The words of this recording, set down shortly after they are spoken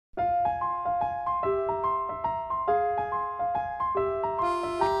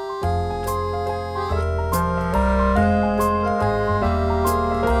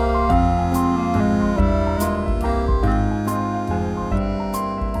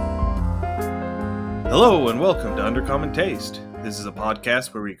Hello and welcome to Undercommon Taste. This is a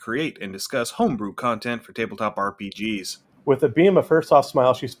podcast where we create and discuss homebrew content for tabletop RPGs. With a beam of her soft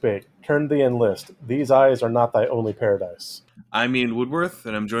smile she spake, turn thee and list, these eyes are not thy only paradise. I'm Ian Woodworth,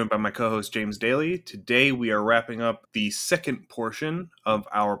 and I'm joined by my co-host James Daly. Today we are wrapping up the second portion of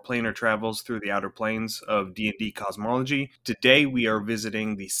our planar travels through the outer planes of D&D cosmology. Today we are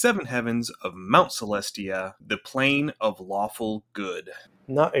visiting the seven heavens of Mount Celestia, the plane of lawful good.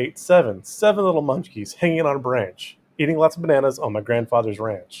 Not 8, 7. 7 little munchkies hanging on a branch, eating lots of bananas on my grandfather's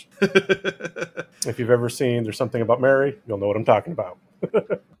ranch. If you've ever seen There's Something About Mary, you'll know what I'm talking about.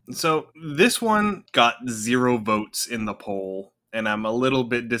 So this one got 0 votes in the poll, and I'm a little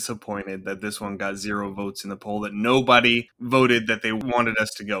bit disappointed that this one got 0 votes in the poll, that nobody voted that they wanted us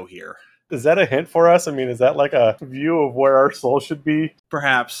to go here. Is that a hint for us? I mean, is that like a view of where our soul should be?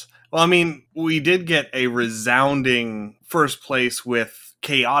 Perhaps. Well, I mean, we did get a resounding first place with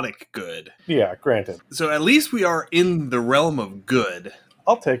chaotic good. Yeah, granted. So at least we are in the realm of good.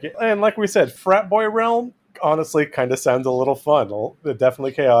 I'll take it. And like we said, frat boy realm, honestly, kind of sounds a little fun.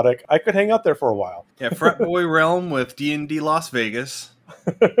 Definitely chaotic. I could hang out there for a while. Yeah, frat boy realm with D&D Las Vegas.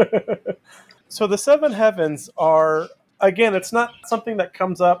 So the seven heavens are, again, it's not something that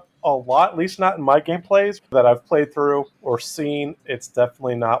comes up a lot, at least not in my gameplays that I've played through or seen. It's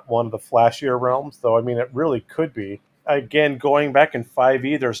definitely not one of the flashier realms, though. I mean, it really could be. Again, going back in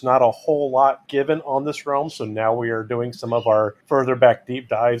 5e, there's not a whole lot given on this realm, so now we are doing some of our further back deep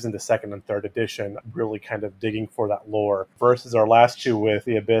dives into 2nd and 3rd edition, really kind of digging for that lore, versus our last two with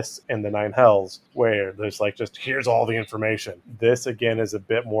the Abyss and the Nine Hells, where there's like just, here's all the information. This, again, is a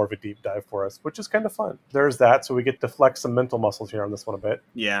bit more of a deep dive for us, which is kind of fun. There's that, so we get to flex some mental muscles here on this one a bit.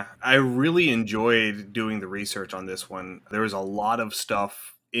 Yeah, I really enjoyed doing the research on this one. There was a lot of stuff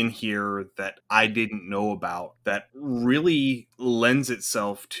in here that I didn't know about that really lends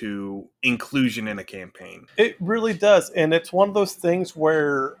itself to inclusion in a campaign. It really does, and it's one of those things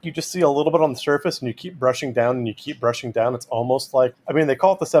where you just see a little bit on the surface and you keep brushing down and you keep brushing down. It's almost like, I mean, they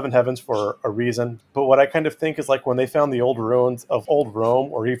call it the Seven Heavens for a reason, but what I kind of think is like when they found the old ruins of old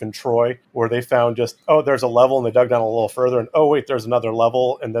Rome or even Troy, where they found just, oh, there's a level, and they dug down a little further, and oh, wait, there's another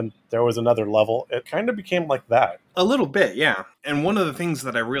level, and then there was another level. It kind of became like that. A little bit, yeah. And one of the things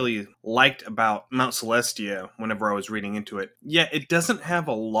that I really liked about Mount Celestia whenever I was reading into it, yeah, it doesn't have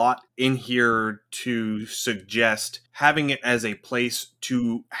a lot in here to suggest having it as a place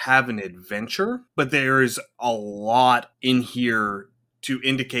to have an adventure, but there is a lot in here to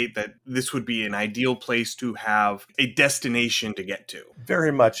indicate that this would be an ideal place to have a destination to get to.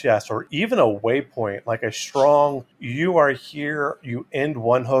 Very much, yes. Or even a waypoint, like a strong, you are here, you end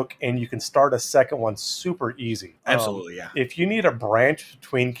one hook, and you can start a second one super easy. Absolutely, yeah. If you need a branch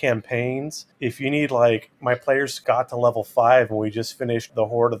between campaigns, if you need, like, my players got to level 5 and we just finished the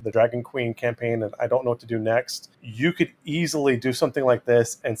Horde of the Dragon Queen campaign and I don't know what to do next, you could easily do something like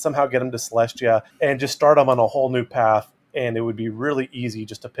this and somehow get them to Celestia and just start them on a whole new path. And it would be really easy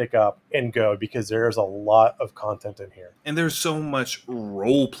just to pick up and go because there's a lot of content in here. And there's so much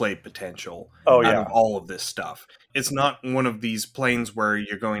roleplay potential out of all of this stuff. It's not one of these planes where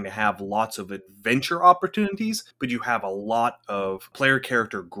you're going to have lots of adventure opportunities, but you have a lot of player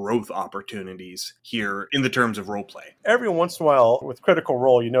character growth opportunities here in the terms of roleplay. Every once in a while, with Critical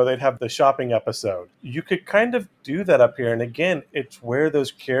Role, they'd have the shopping episode. You could kind of do that up here. And again, it's where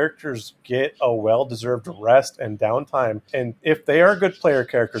those characters get a well-deserved rest and downtime. And if they are good player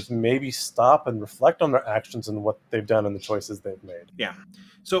characters, maybe stop and reflect on their actions and what they've done and the choices they've made. Yeah.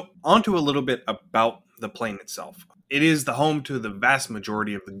 So on to a little bit about the plane itself. It is the home to the vast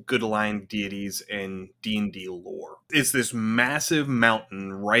majority of the good aligned deities in D&D lore. It's this massive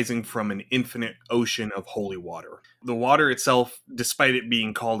mountain rising from an infinite ocean of holy water. The water itself, despite it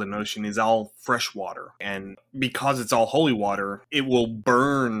being called an ocean, is all fresh water. And because it's all holy water, it will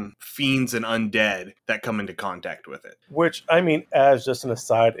burn fiends and undead that come into contact with it. Which, I mean, as just an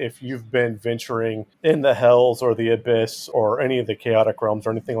aside, if you've been venturing in the Hells or the Abyss or any of the Chaotic Realms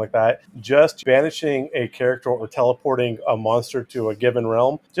or anything like that, just banishing a character or teleporting a monster to a given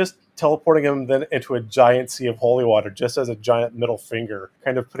realm, just teleporting him then into a giant sea of holy water just as a giant middle finger,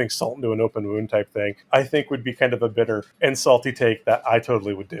 kind of putting salt into an open wound type thing, I think would be kind of a bitter and salty take that I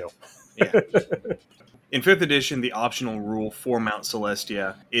totally would do. Yeah. In 5th edition, the optional rule for Mount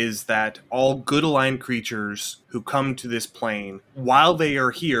Celestia is that all good aligned creatures who come to this plane, while they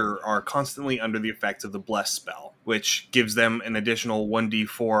are here, are constantly under the effects of the Bless spell, which gives them an additional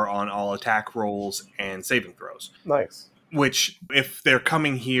 1d4 on all attack rolls and saving throws. Nice. Which, if they're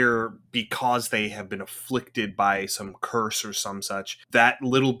coming here because they have been afflicted by some curse or some such, that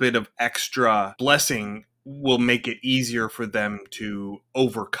little bit of extra blessing will make it easier for them to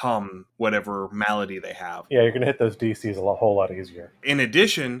overcome whatever malady they have. Yeah, you're going to hit those DCs a whole lot easier. In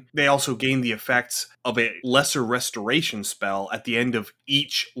addition, they also gain the effects of a lesser restoration spell at the end of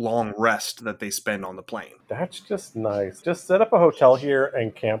each long rest that they spend on the plane. That's just nice. Just set up a hotel here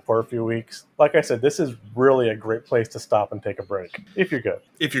and camp for a few weeks. Like I said, this is really a great place to stop and take a break, if you're good.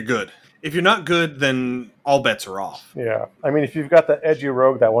 If you're good. If you're not good, then all bets are off. Yeah. I mean, if you've got the edgy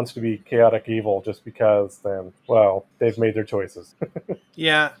rogue that wants to be chaotic evil just because, then, well, they've made their choices.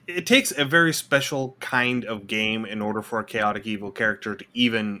 Yeah, it takes a very special kind of game in order for a chaotic evil character to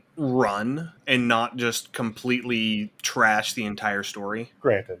even run and not just completely trash the entire story.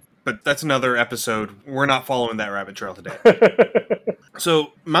 Granted. But that's another episode. We're not following that rabbit trail today.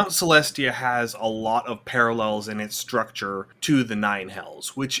 So, Mount Celestia has a lot of parallels in its structure to the Nine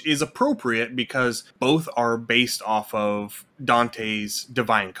Hells, which is appropriate because both are based off of Dante's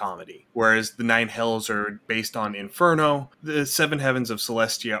Divine Comedy. Whereas the Nine Hells are based on Inferno, the Seven Heavens of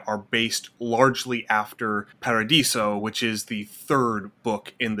Celestia are based largely after Paradiso, which is the third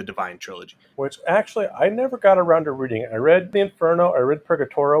book in the Divine Trilogy. Which actually, I never got around to reading. I read the Inferno, I read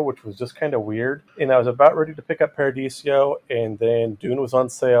Purgatorio, which was just kind of weird, and I was about ready to pick up Paradiso, and then Dune was on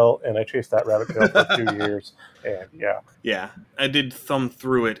sale, and I chased that rabbit trail for 2 years, and yeah. Yeah, I did thumb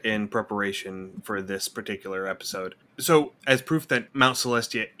through it in preparation for this particular episode. So, as proof that Mount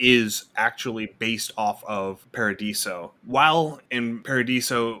Celestia is actually based off of Paradiso, while in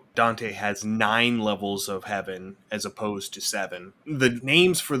Paradiso, Dante has 9 levels of heaven as opposed to 7, the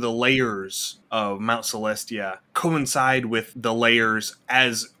names for the layers of Mount Celestia coincide with the layers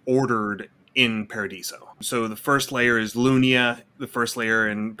as ordered in Paradiso. So the first layer is Lunia, the first layer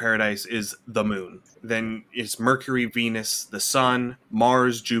in Paradise is the moon. Then it's Mercury, Venus, the Sun,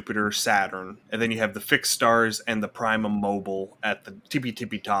 Mars, Jupiter, Saturn. And then you have the fixed stars and the Prima Mobile at the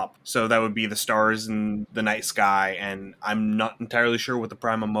tippy top. So that would be the stars in the night sky, and I'm not entirely sure what the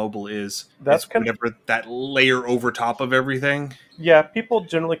Prima Mobile is. That's it's whatever that layer over top of everything. Yeah, people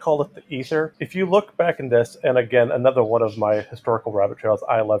generally call it the ether. If you look back in this, and again, another one of my historical rabbit trails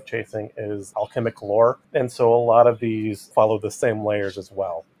I love chasing is alchemic lore. And so a lot of these follow the same layers as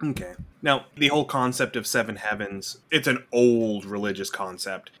well. Okay. Now, the whole concept of seven heavens, it's an old religious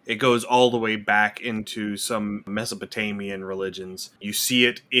concept. It goes all the way back into some Mesopotamian religions. You see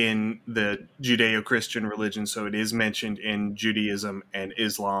it in the Judeo-Christian religion, so it is mentioned in Judaism and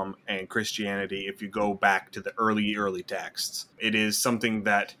Islam and Christianity if you go back to the early texts. It is something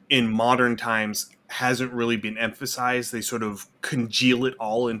that in modern times hasn't really been emphasized. They sort of congeal it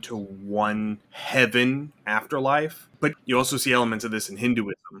all into one heaven afterlife. But you also see elements of this in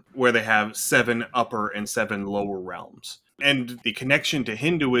Hinduism, where they have 7 upper and 7 lower realms. And the connection to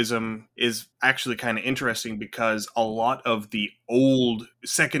Hinduism is actually kind of interesting because a lot of the old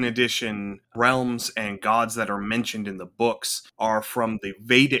second edition realms and gods that are mentioned in the books are from the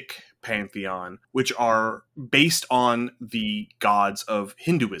Vedic pantheon, which are based on the gods of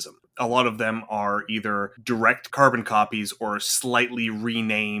Hinduism. A lot of them are either direct carbon copies or slightly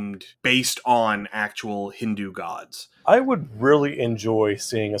renamed based on actual Hindu gods. I would really enjoy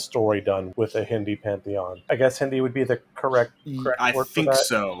seeing a story done with a Hindi pantheon. I guess Hindi would be the correct I word think for that.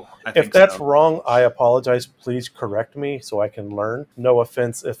 so. If that's wrong, I apologize. Please correct me so I can learn. No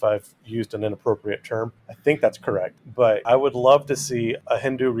offense if I've used an inappropriate term. I think that's correct. But I would love to see a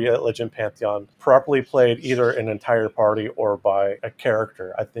Hindu religion pantheon properly played either an entire party or by a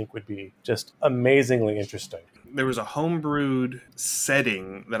character. I think would be just amazingly interesting. There was a homebrewed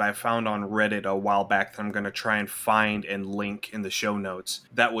setting that I found on Reddit a while back that I'm going to try and find and link in the show notes.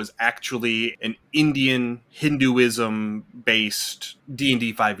 That was actually an Indian Hinduism-based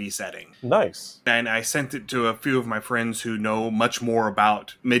D&D 5e setting. Nice. And I sent it to a few of my friends who know much more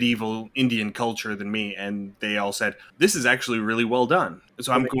about medieval Indian culture than me, and they all said, this is actually really well done.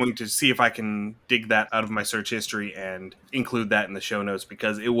 So I'm going to see if I can dig that out of my search history and include that in the show notes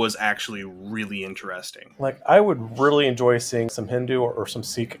because it was actually really interesting. Like, I would really enjoy seeing some Hindu or some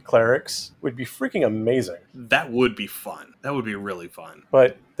Sikh clerics. It would be freaking amazing. That would be fun. That would be really fun.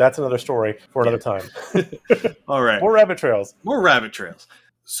 But that's another story for another time. All right. More rabbit trails. More rabbit trails.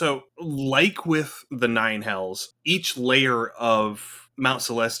 So, like with the Nine Hells, each layer of Mount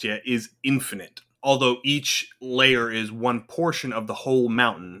Celestia is infinite. Although each layer is one portion of the whole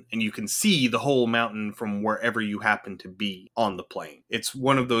mountain, and you can see the whole mountain from wherever you happen to be on the plane. It's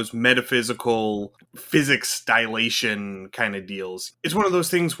one of those metaphysical physics dilation kind of deals. It's one of those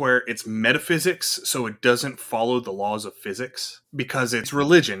things where it's metaphysics, so it doesn't follow the laws of physics, because it's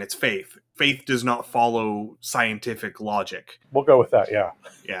religion, it's faith. Faith does not follow scientific logic. We'll go with that, yeah.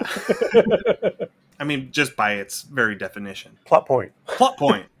 Yeah. I mean, just by its very definition. Plot point. Plot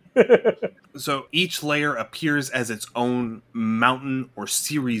point. So each layer appears as its own mountain or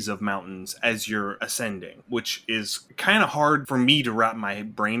series of mountains as you're ascending, which is kind of hard for me to wrap my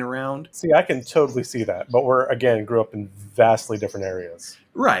brain around. See, I can totally see that, but we're, again, grew up in vastly different areas.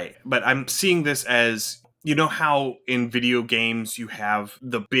 Right. But I'm seeing this as, you know how in video games you have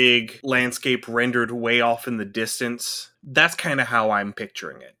the big landscape rendered way off in the distance? That's kind of how I'm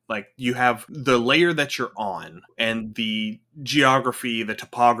picturing it. Like, you have the layer that you're on and the geography, the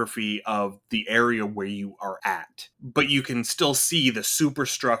topography of the area where you are at. But you can still see the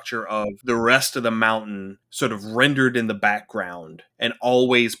superstructure of the rest of the mountain sort of rendered in the background and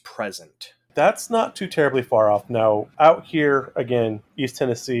always present. That's not too terribly far off. Now, out here, again, East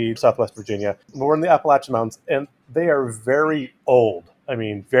Tennessee, Southwest Virginia, we're in the Appalachian Mountains, and they are very old. I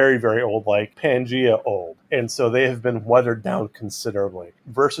mean, very, very old, like Pangea old. And so they have been weathered down considerably.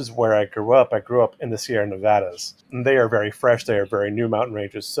 Versus where I grew up in the Sierra Nevadas. And they are very fresh. They are very new mountain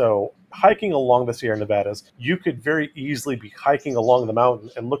ranges. So hiking along the Sierra Nevadas, you could very easily be hiking along the mountain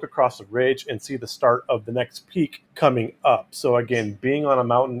and look across the ridge and see the start of the next peak coming up. So again, being on a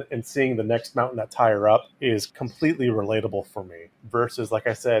mountain and seeing the next mountain that's higher up is completely relatable for me. Versus, like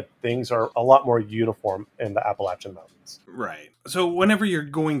I said, things are a lot more uniform in the Appalachian Mountains. Right. So whenever you're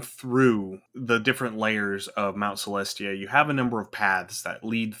going through the different layers of Mount Celestia, you have a number of paths that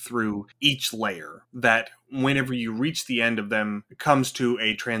lead through each layer that whenever you reach the end of them comes to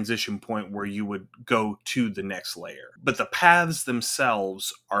a transition point where you would go to the next layer. But the paths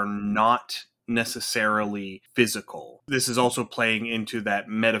themselves are not necessarily physical. This is also playing into that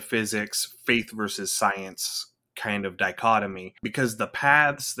metaphysics, faith versus science kind of dichotomy, because the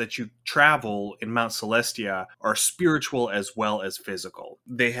paths that you travel in Mount Celestia are spiritual as well as physical.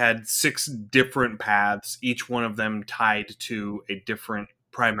 They had 6 different paths, each one of them tied to a different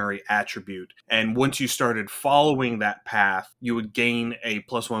primary attribute. And once you started following that path, you would gain a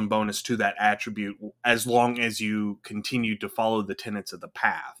 +1 bonus to that attribute as long as you continued to follow the tenets of the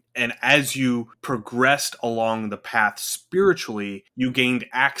path. And as you progressed along the path spiritually, you gained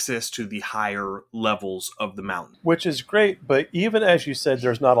access to the higher levels of the mountain. Which is great, but even as you said,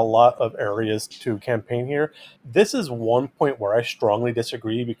 there's not a lot of areas to campaign here. This is one point where I strongly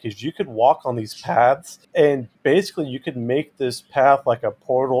disagree, because you could walk on these paths and basically you could make this path like a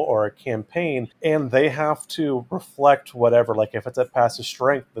portal or a campaign, and they have to reflect whatever. Like if it's a path of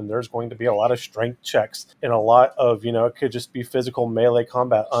strength, then there's going to be a lot of strength checks and a lot of, it could just be physical melee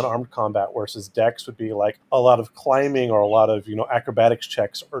combat, unarmed combat, versus dex would be like a lot of climbing or a lot of, acrobatics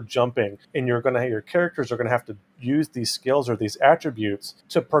checks or jumping. And your characters are going to have to use these skills or these attributes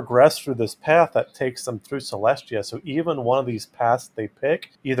to progress through this path that takes them through Celestia. So even one of these paths they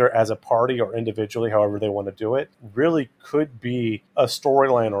pick, either as a party or individually, however they want to do it, really could be a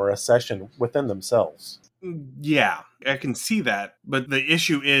storyline or a session within themselves. Yeah, I can see that. But the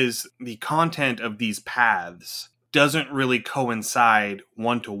issue is the content of these paths doesn't really coincide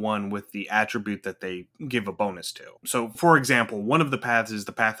one-to-one with the attribute that they give a bonus to. So, for example, one of the paths is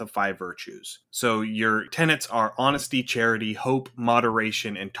the Path of 5 Virtues. So your tenets are honesty, charity, hope,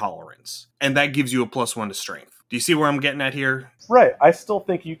 moderation, and tolerance. And that gives you a +1 to strength. Do you see where I'm getting at here? Right. I still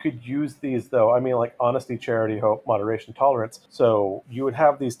think you could use these, though. I mean, like honesty, charity, hope, moderation, tolerance. So you would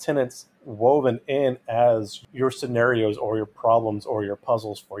have these tenets woven in as your scenarios or your problems or your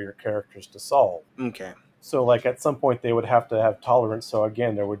puzzles for your characters to solve. Okay. So, like, at some point, they would have to have tolerance. So,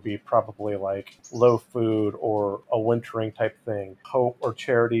 again, there would be probably, like, low food or a wintering type thing. Hope or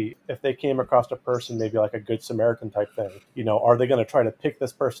charity, if they came across a person, maybe like a Good Samaritan type thing. Are they going to try to pick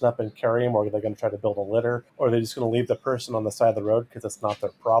this person up and carry him, or are they going to try to build a litter? Or are they just going to leave the person on the side of the road because it's not their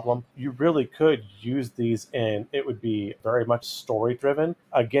problem? You really could use these, and it would be very much story-driven.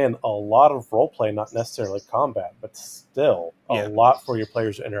 Again, a lot of roleplay, not necessarily combat, but still a lot for your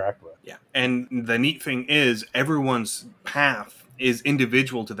players to interact with. Yeah. And the neat thing is everyone's path is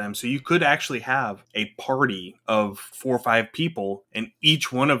individual to them. So you could actually have a party of 4 or 5 people, and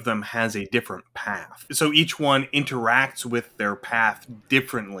each one of them has a different path. So each one interacts with their path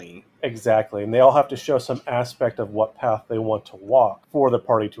differently. Exactly. And they all have to show some aspect of what path they want to walk for the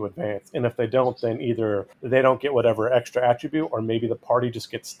party to advance. And if they don't, then either they don't get whatever extra attribute, or maybe the party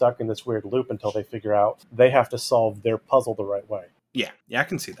just gets stuck in this weird loop until they figure out they have to solve their puzzle the right way. Yeah, I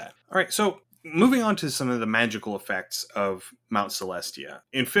can see that. All right, so moving on to some of the magical effects of Mount Celestia.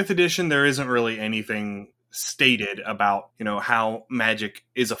 In 5th edition, there isn't really anything stated about, how magic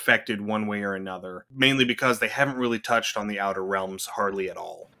is affected one way or another, mainly because they haven't really touched on the Outer Realms hardly at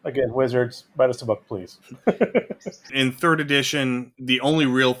all. Again, Wizards, write us a book, please. In 3rd edition, the only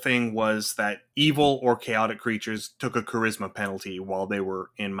real thing was that evil or chaotic creatures took a charisma penalty while they were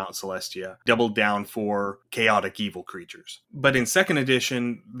in Mount Celestia, doubled down for chaotic evil creatures. But in 2nd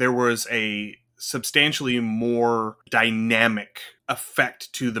edition, there was a substantially more dynamic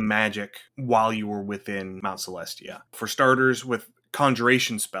effect to the magic while you were within Mount Celestia. For starters, with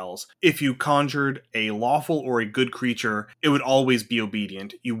conjuration spells, if you conjured a lawful or a good creature, it would always be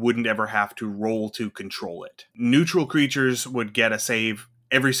obedient. You wouldn't ever have to roll to control it. Neutral creatures would get a save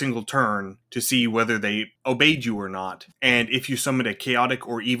every single turn to see whether they obeyed you or not. And if you summoned a chaotic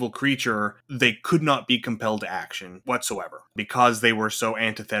or evil creature, they could not be compelled to action whatsoever because they were so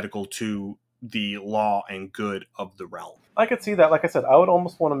antithetical to the law and good of the realm. I could see that. Like I said, I would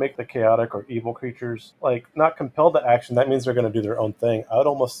almost want to make the chaotic or evil creatures, like, not compelled to action. That means they're going to do their own thing. I would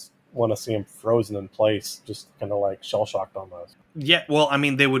almost want to see them frozen in place, just kind of like shell-shocked almost. Yeah, well, I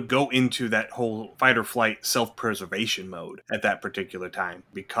mean, they would go into that whole fight or flight self-preservation mode at that particular time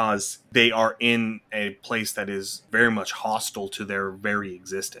because they are in a place that is very much hostile to their very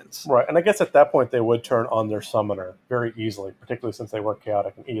existence. Right, and I guess at that point they would turn on their summoner very easily, particularly since they were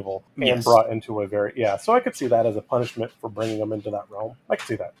chaotic and evil and Yes. brought into a very... Yeah, so I could see that as a punishment for bringing them into that realm. I could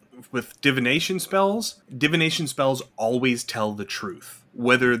see that. With divination spells always tell the truth,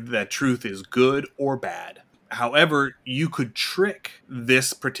 whether that truth is good or bad. However, you could trick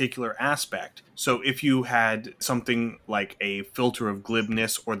this particular aspect. So if you had something like a filter of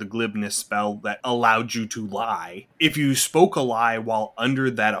glibness or the glibness spell that allowed you to lie, if you spoke a lie while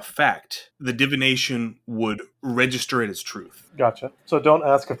under that effect, the divination would register it as truth. Gotcha. So don't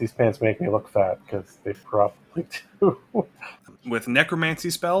ask if these pants make me look fat, because they probably do. With necromancy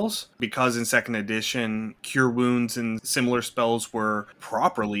spells, because in 2nd edition, cure wounds and similar spells were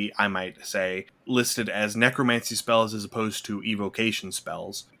properly, I might say, listed as necromancy spells as opposed to evocation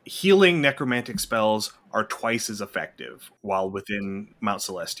spells. Healing necromantic spells are twice as effective while within Mount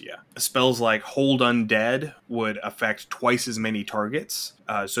Celestia. Spells like Hold Undead would affect twice as many targets,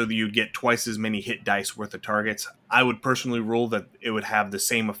 so that you'd get twice as many hit dice worth of targets. I would personally rule that it would have the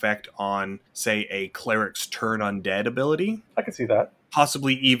same effect on, say, a Cleric's Turn Undead ability. I can see that.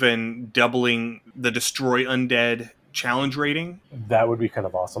 Possibly even doubling the Destroy Undead challenge rating. That would be kind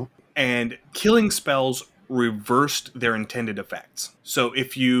of awesome. And killing spells reversed their intended effects. So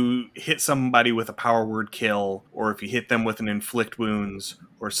if you hit somebody with a power word kill, or if you hit them with an inflict wounds,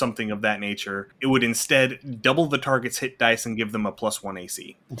 or something of that nature, it would instead double the target's hit dice and give them a +1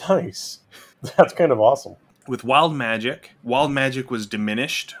 AC. Nice. That's kind of awesome. With wild magic was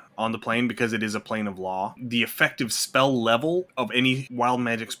diminished on the plane because it is a plane of law. The effective spell level of any wild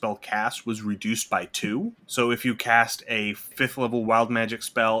magic spell cast was reduced by 2. So if you cast a 5th level wild magic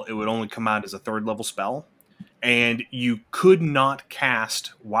spell, it would only come out as a 3rd level spell. And you could not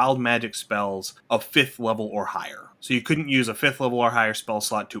cast wild magic spells of 5th level or higher. So you couldn't use a 5th level or higher spell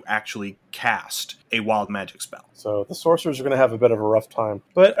slot to actually cast a wild magic spell. So the sorcerers are going to have a bit of a rough time.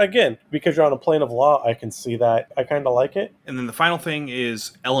 But again, because you're on a plane of law, I can see that. I kind of like it. And then the final thing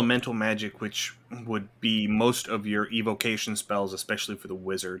is elemental magic, which would be most of your evocation spells, especially for the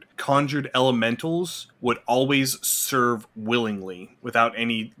wizard. Conjured elementals would always serve willingly without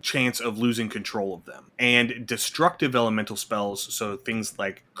any chance of losing control of them. And destructive elemental spells, so things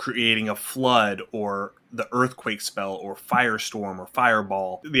like creating a flood or the earthquake spell or firestorm or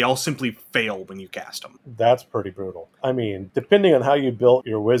fireball, they all simply fail when you cast them. That's pretty brutal. I mean, depending on how you built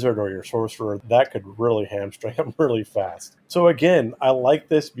your wizard or your sorcerer, that could really hamstring them really fast. So again, I like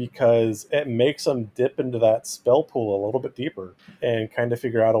this because it makes them dip into that spell pool a little bit deeper and kind of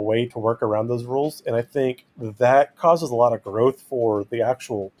figure out a way to work around those rules. And I think that causes a lot of growth for the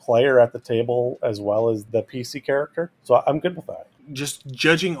actual player at the table as well as the PC character. So I'm good with that. Just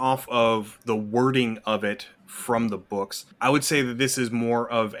judging off of the wording of it from the books, I would say that this is more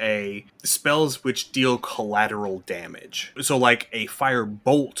of a spells which deal collateral damage. So like a fire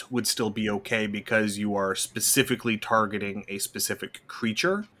bolt would still be okay because you are specifically targeting a specific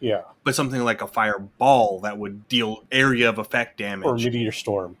creature. Yeah. But something like a fireball that would deal area of effect damage. Or meteor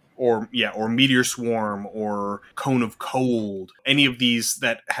storm. Or Meteor Swarm, or Cone of Cold. Any of these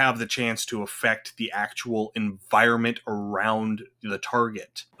that have the chance to affect the actual environment around the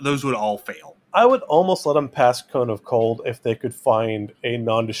target. Those would all fail. I would almost let them pass Cone of Cold if they could find a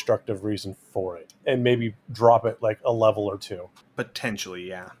non-destructive reason for it. And maybe drop it like a level or 2. Potentially,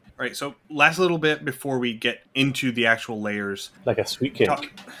 yeah. All right, so last little bit before we get into the actual layers. Like a sweet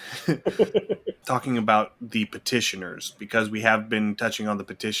cake. talking about the petitioners, because we have been touching on the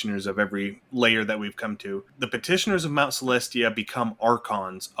petitioners of every layer that we've come to. The petitioners of Mount Celestia become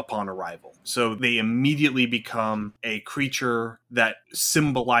archons upon arrival. So they immediately become a creature that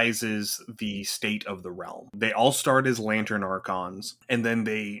symbolizes the state of the realm. They all start as lantern archons, and then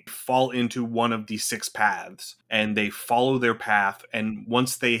they fall into one of the 6 paths, and they follow their path, and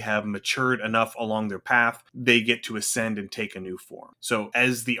once they have matured enough along their path, they get to ascend and take a new form. So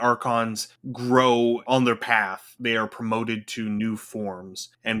as the archons grow on their path, they are promoted to new forms,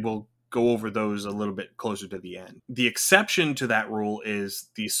 and we'll go over those a little bit closer to the end. The exception to that rule is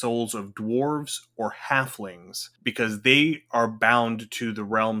the souls of dwarves or halflings, because they are bound to the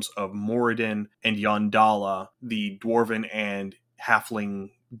realms of Moradin and Yondala, the dwarven and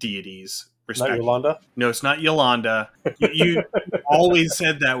halfling deities. Not Yolanda? No, it's not Yolanda. You always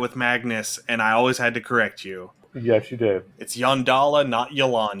said that with Magnus, and I always had to correct you. Yes, you did. It's Yondala, not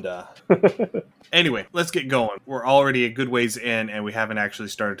Yolanda. Anyway, let's get going. We're already a good ways in, and we haven't actually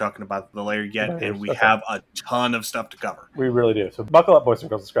started talking about the layer yet, and we have a ton of stuff to cover. We really do. So buckle up, boys and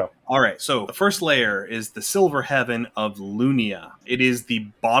girls. Let's go. All right, so the first layer is the Silver Heaven of Lunia. It is the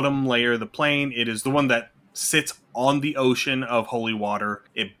bottom layer of the plane. It is the one that sits on the ocean of holy water.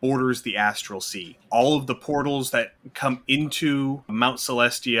 It borders the astral sea. All of the portals that come into Mount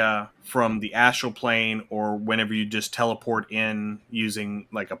Celestia from the astral plane, or whenever you just teleport in using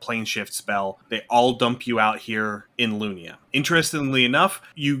like a plane shift spell, they all dump you out here in Lunia. Interestingly enough,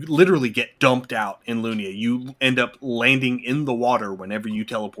 you literally get dumped out in Lunia. You end up landing in the water whenever you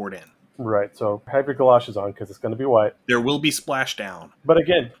teleport in. Right, so have your galoshes on because it's going to be wet. There will be splashdown. But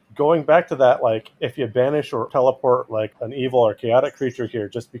again, going back to that, like, if you banish or teleport, like, an evil or chaotic creature here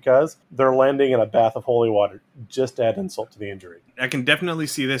just because they're landing in a bath of holy water, just add insult to the injury. I can definitely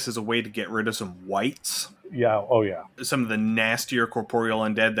see this as a way to get rid of some whites. Yeah, oh yeah. Some of the nastier corporeal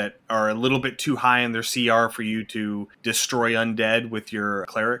undead that are a little bit too high in their CR for you to destroy undead with your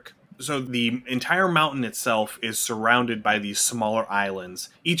cleric. So the entire mountain itself is surrounded by these smaller islands,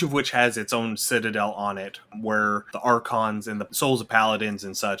 each of which has its own citadel on it, where the archons and the souls of paladins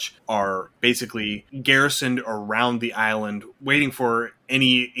and such are basically garrisoned around the island, waiting for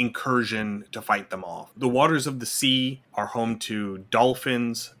any incursion to fight them off. The waters of the sea are home to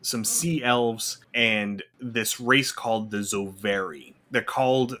dolphins, some sea elves, and this race called the Zovari. They're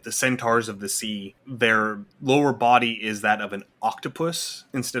called the Centaurs of the Sea. Their lower body is that of an octopus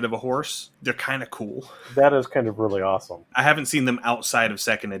instead of a horse. They're kind of cool. That is kind of really awesome. I haven't seen them outside of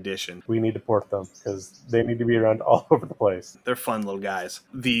 2nd edition. We need to port them because they need to be around all over the place. They're fun little guys.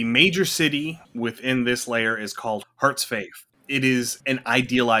 The major city within this layer is called Heart's Faith. It is an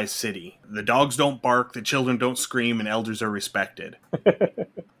idealized city. The dogs don't bark, the children don't scream, and elders are respected.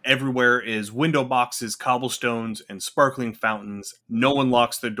 Everywhere is window boxes, cobblestones, and sparkling fountains. No one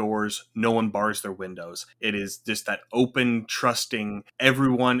locks their doors. No one bars their windows. It is just that open, trusting,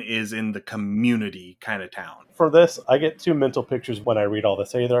 everyone is in the community kind of town. For this, I get 2 mental pictures when I read all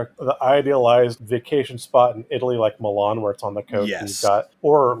this. Either the idealized vacation spot in Italy like Milan where it's on the coast, yes, and you've got,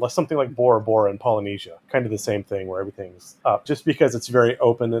 or something like Bora Bora in Polynesia. Kind of the same thing where everything's up. Just because it's very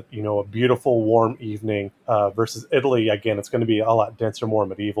open, you know, a beautiful, warm evening versus Italy, again, it's going to be a lot denser, more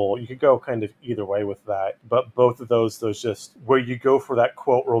medieval. You could go kind of either way with that. But both of those just where you go for that,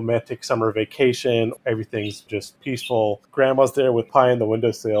 quote, romantic summer vacation, everything's just peaceful. Grandma's there with pie in the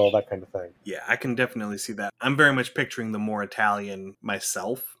windowsill, that kind of thing. Yeah, I can definitely see that. I'm very much picturing the more Italian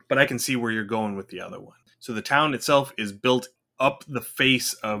myself, but I can see where you're going with the other one. So the town itself is built up the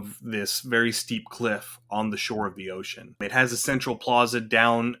face of this very steep cliff on the shore of the ocean. It has a central plaza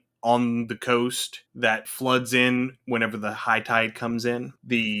down on the coast that floods in whenever the high tide comes in.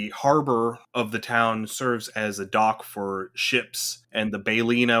 The harbor of the town serves as a dock for ships, and the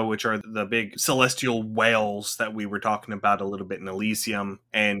Bailina, which are the big celestial whales that we were talking about a little bit in Elysium,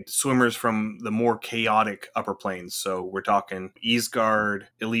 and swimmers from the more chaotic upper planes. So we're talking Isgard,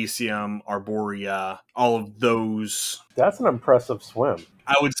 Elysium, Arborea, all of those. That's an impressive swim.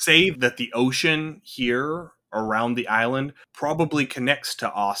 I would say that the ocean here around the island probably connects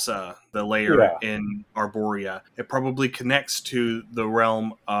to Asa, the layer in Arborea. It probably connects to the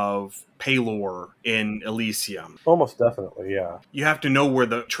realm of Pelor in Elysium. Almost definitely, yeah. You have to know where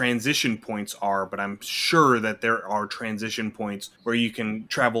the transition points are, but I'm sure that there are transition points where you can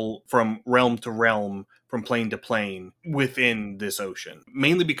travel from realm to realm, from plane to plane within this ocean.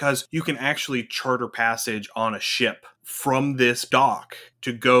 Mainly because you can actually charter passage on a ship from this dock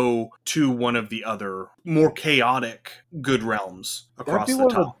to go to one of the other more chaotic good realms across the top. That'd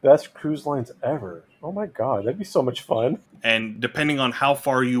be one of the best cruise lines ever. Oh my god, that'd be so much fun. And depending on how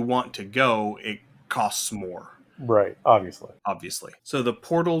far you want to go, it costs more. Right, obviously. Obviously. So the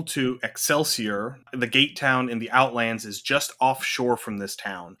portal to Excelsior, the gate town in the Outlands, is just offshore from this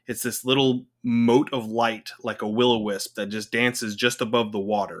town. It's this little mote of light like a will-o-wisp that just dances just above the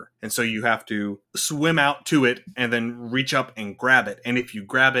water. And so you have to swim out to it and then reach up and grab it. And if you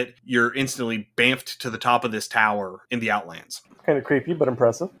grab it, you're instantly bamfed to the top of this tower in the Outlands. Kind of creepy, but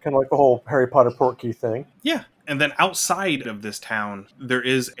impressive. Kind of like the whole Harry Potter portkey thing. Yeah. And then outside of this town, there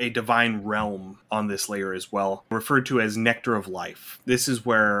is a divine realm on this layer as well, referred to as Nectar of Life. This is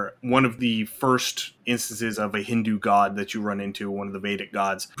where one of the first instances of a Hindu god that you run into, one of the Vedic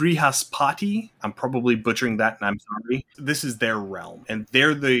gods, Brihaspati. I'm probably butchering that, and I'm sorry. This is their realm, and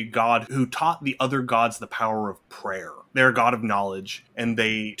they're the god who taught the other gods the power of prayer. They're a god of knowledge, and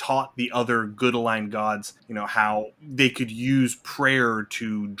they taught the other good-aligned gods, how they could use prayer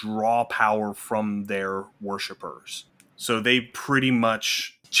to draw power from their worshippers. So they pretty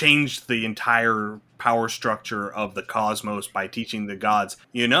much changed the entire power structure of the cosmos by teaching the gods,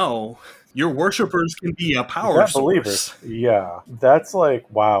 your worshippers can be a power source. Yeah, that's like,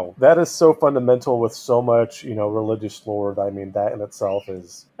 wow. That is so fundamental with so much, religious lore. I mean, that in itself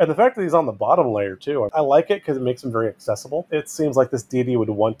is... And the fact that he's on the bottom layer, too. I like it because it makes him very accessible. It seems like this deity would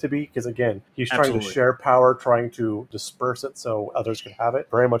want to be, because, again, he's trying to share power, trying to disperse it so others can have it.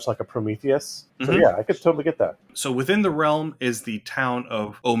 Very much like a Prometheus. So, yeah, I could totally get that. So within the realm is the town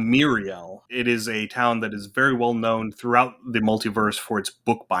of Omiriel. It is a town that is very well known throughout the multiverse for its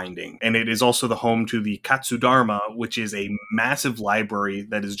bookbinding. And it is also the home to the Katsudharma, which is a massive library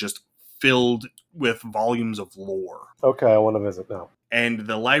that is just filled with volumes of lore. Okay, I want to visit now. And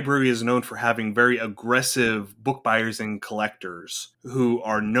the library is known for having very aggressive book buyers and collectors who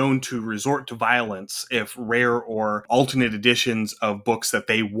are known to resort to violence if rare or alternate editions of books that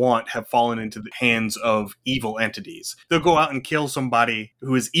they want have fallen into the hands of evil entities. They'll go out and kill somebody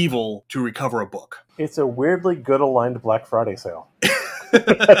who is evil to recover a book. It's a weirdly good-aligned Black Friday sale.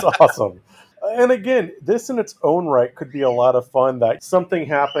 That's awesome. And again, this in its own right could be a lot of fun, that something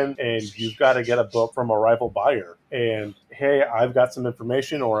happened and you've got to get a book from a rival buyer. And, hey, I've got some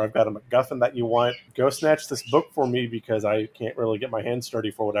information, or I've got a MacGuffin that you want. Go snatch this book for me because I can't really get my hands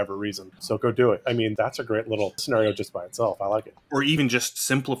dirty for whatever reason. So go do it. I mean, that's a great little scenario just by itself. I like it. Or even just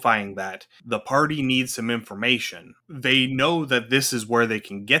simplifying that. The party needs some information. They know that this is where they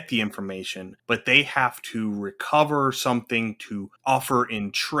can get the information, but they have to recover something to offer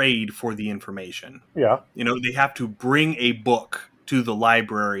in trade for the information. Yeah. They have to bring a book to the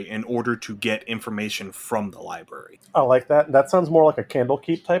library in order to get information from the library. I like that. That sounds more like a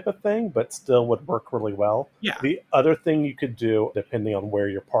Candlekeep type of thing, but still would work really well. Yeah. The other thing you could do, depending on where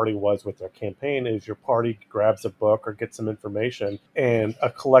your party was with their campaign, is your party grabs a book or gets some information, and a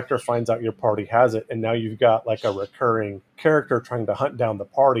collector finds out your party has it, and now you've got like a recurring character trying to hunt down the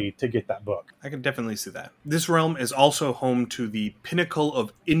party to get that book. I can definitely see that. This realm is also home to the Pinnacle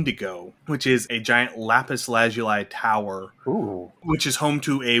of Indigo, which is a giant lapis lazuli tower. Ooh. Which is home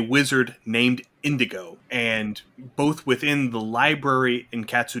to a wizard named Indigo. And both within the library in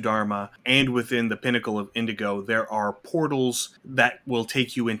Katsudharma and within the Pinnacle of Indigo, there are portals that will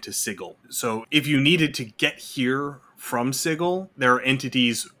take you into Sigil. So if you needed to get here from Sigil, there are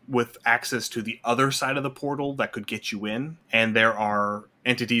entities with access to the other side of the portal that could get you in. And there are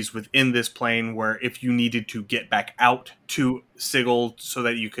entities within this plane where if you needed to get back out to Sigil so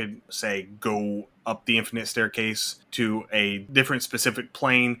that you could, say, go up the infinite staircase to a different specific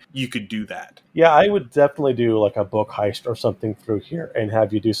plane, you could do that. Yeah, I would definitely do like a book heist or something through here and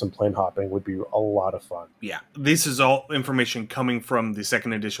have you do some plane hopping. Would be a lot of fun. Yeah, this is all information coming from the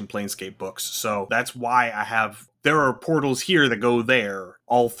second edition Planescape books, so that's why there are portals here that go there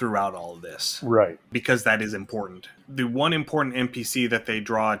all throughout all of this. Right. Because that is important. The one important NPC that they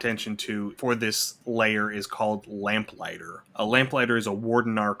draw attention to for this layer is called Lamplighter. A Lamplighter is a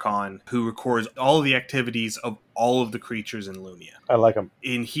Warden Archon who records all of the activities of all of the creatures in Lunia. I like him.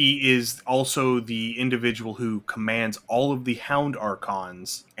 And he is also the individual who commands all of the Hound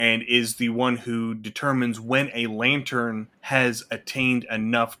Archons and is the one who determines when a Lantern has attained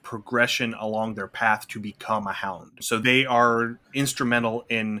enough progression along their path to become a Hound. So they are instrumental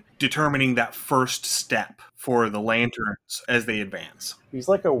in determining that first step for the Lanterns as they advance. He's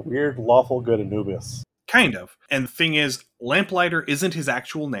like a weird lawful good Anubis. Kind of. And the thing is, Lamplighter isn't his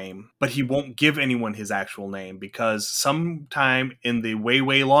actual name, but he won't give anyone his actual name because sometime in the way,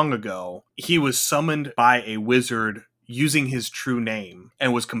 way long ago, he was summoned by a wizard using his true name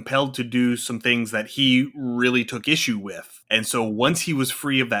and was compelled to do some things that he really took issue with. And so once he was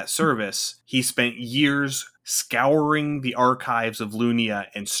free of that service, he spent years scouring the archives of Lunia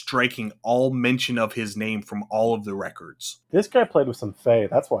and striking all mention of his name from all of the records. This guy played with some fae.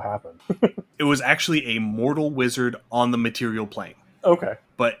 That's what happened. It was actually a mortal wizard on the material plane. Okay.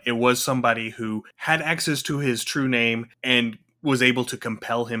 But it was somebody who had access to his true name and was able to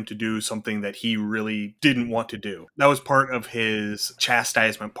compel him to do something that he really didn't want to do. That was part of his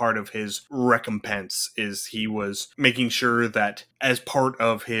chastisement, part of his recompense, is he was making sure that as part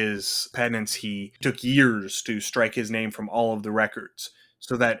of his penance, he took years to strike his name from all of the records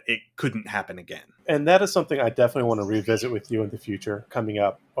so that it couldn't happen again. And that is something I definitely want to revisit with you in the future, coming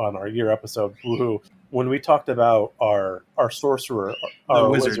up on our year episode, Woohoo, when we talked about our sorcerer, our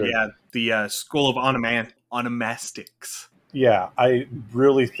wizard. Yeah, the School of Onomastics. Yeah, I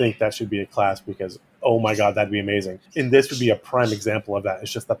really think that should be a class because, oh my god, that'd be amazing. And this would be a prime example of that.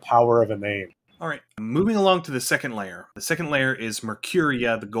 It's just the power of a name. All right, moving along to the second layer. The second layer is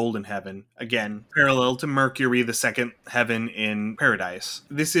Mercuria, the Golden Heaven. Again, parallel to Mercury, the second heaven in Paradise.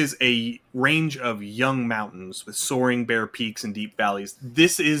 This is a range of young mountains with soaring bare peaks and deep valleys.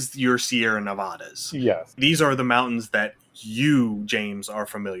 This is your Sierra Nevadas. Yes. These are the mountains that you, James, are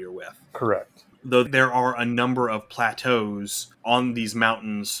familiar with. Correct. Though there are a number of plateaus on these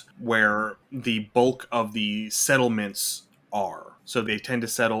mountains where the bulk of the settlements are. So they tend to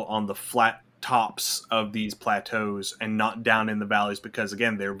settle on the flat tops of these plateaus and not down in the valleys because,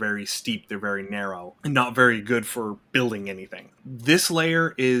 again, they're very steep, they're very narrow, and not very good for building anything. This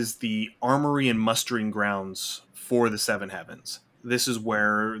layer is the armory and mustering grounds for the Seven Heavens. This is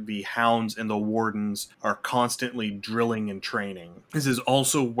where the hounds and the wardens are constantly drilling and training. This is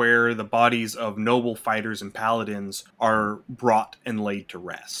also where the bodies of noble fighters and paladins are brought and laid to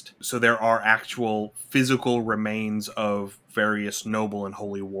rest. So there are actual physical remains of various noble and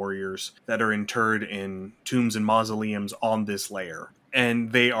holy warriors that are interred in tombs and mausoleums on this layer.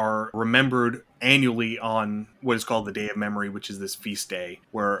 And they are remembered annually on what is called the Day of Memory, which is this feast day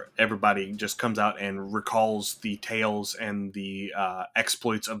where everybody just comes out and recalls the tales and the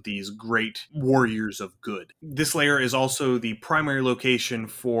exploits of these great warriors of good. This layer is also the primary location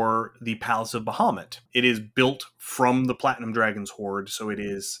for the Palace of Bahamut. It is built from the Platinum Dragon's Hoard, so it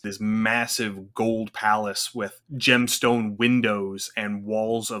is this massive gold palace with gemstone windows and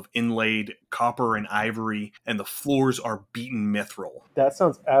walls of inlaid copper and ivory, and the floors are beaten mithril. That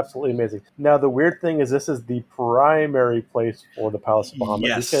sounds absolutely amazing. Now, the weird thing is this is the primary place for the Palace of Bahamut.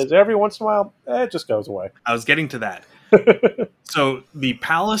 Yes. Because every once in a while, it just goes away. I was getting to that. So the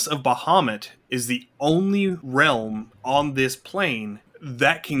Palace of Bahamut is the only realm on this plane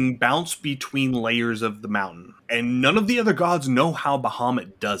that can bounce between layers of the mountain. And none of the other gods know how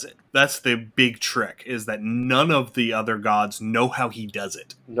Bahamut does it. That's the big trick, is that none of the other gods know how he does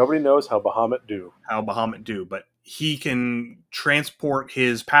it. Nobody knows how Bahamut do. But he can transport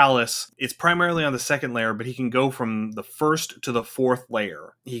his palace. It's primarily on the second layer, but he can go from the first to the fourth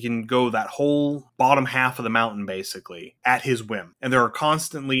layer. He can go that whole bottom half of the mountain, basically, at his whim. And there are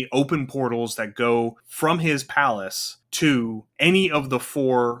constantly open portals that go from his palace to any of the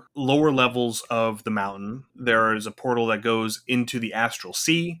four lower levels of the mountain. There is a portal that goes into the astral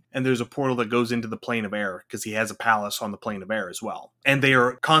sea, and there's a portal that goes into the plane of air, because he has a palace on the plane of air as well. And they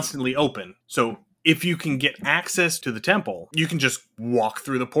are constantly open. So if you can get access to the temple, you can just walk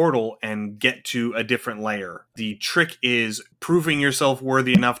through the portal and get to a different layer. The trick is proving yourself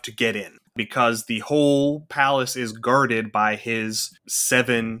worthy enough to get in, because the whole palace is guarded by his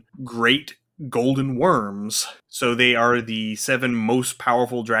 7 great golden worms. So they are the 7 most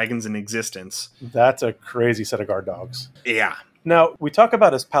powerful dragons in existence. That's a crazy set of guard dogs. Yeah. Now, we talk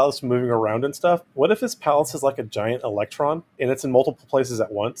about his palace moving around and stuff. What if his palace is like a giant electron and it's in multiple places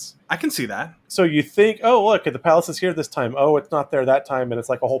at once? I can see that. So you think, oh, look, the palace is here this time. Oh, it's not there that time. And it's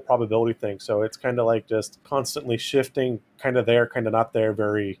like a whole probability thing. So it's kind of like just constantly shifting, kind of there, kind of not there,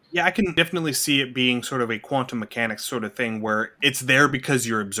 very... Yeah, I can definitely see it being sort of a quantum mechanics sort of thing where it's there because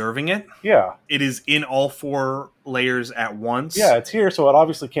you're observing it. Yeah. It is in all 4 layers at once. Yeah, it's here, so it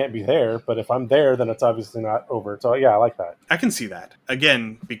obviously can't be there. But if I'm there, then it's obviously not over. So yeah, I like that. I can see that.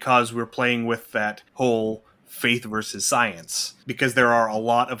 Again, because we're playing with that whole faith versus science, because there are a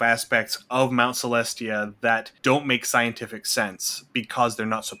lot of aspects of Mount Celestia that don't make scientific sense because they're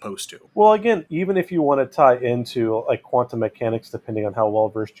not supposed to. Well, again, even if you want to tie into like quantum mechanics, depending on how well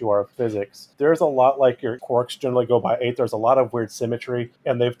versed you are of physics, there's a lot, like your quarks generally go by 8. There's a lot of weird symmetry,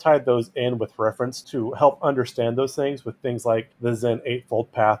 and they've tied those in with reference to help understand those things with things like the Zen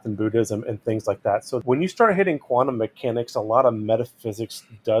Eightfold Path and Buddhism and things like that. So when you start hitting quantum mechanics, a lot of metaphysics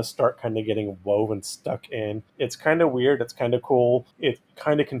does start kind of getting woven stuck in. It's kind of weird. It's kind of cool. It's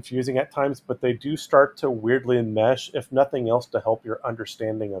kind of confusing at times, but they do start to weirdly mesh, if nothing else, to help your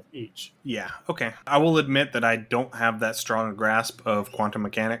understanding of each. Yeah, okay. I will admit that I don't have that strong a grasp of quantum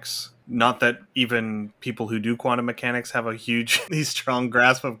mechanics, Not that even people who do quantum mechanics have a hugely strong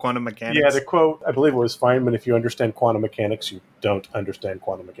grasp of quantum mechanics. Yeah, the quote, I believe it was Feynman, if you understand quantum mechanics, you don't understand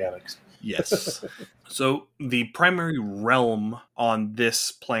quantum mechanics. Yes. So the primary realm on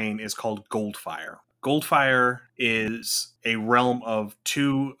this plane is called Goldfire. Goldfire is a realm of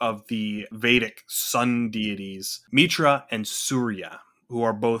two of the Vedic sun deities, Mitra and Surya, who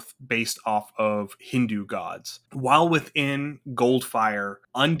are both based off of Hindu gods. While within Goldfire,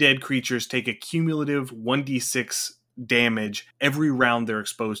 undead creatures take a cumulative 1d6 damage every round they're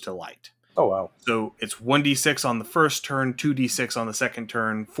exposed to light. Oh, wow. So it's 1d6 on the first turn, 2d6 on the second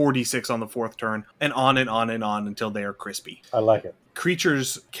turn, 4d6 on the fourth turn, and on and on and on until they are crispy. I like it.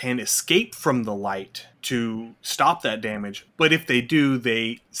 Creatures can escape from the light to stop that damage, but if they do,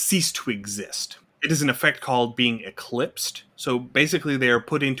 they cease to exist. It is an effect called being eclipsed. So basically they are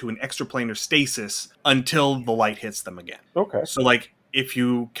put into an extraplanar stasis until the light hits them again. Okay. So like if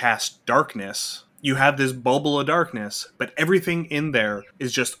you cast darkness, you have this bubble of darkness, but everything in there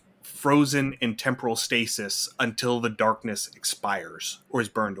is just frozen in temporal stasis until the darkness expires or is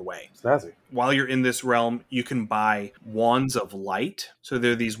burned away. Snazzy. While you're in this realm, you can buy wands of light. So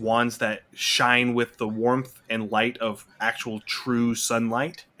they're these wands that shine with the warmth and light of actual true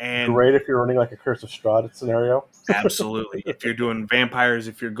sunlight. And great if you're running like a Curse of Strahd scenario. Absolutely. If you're doing vampires,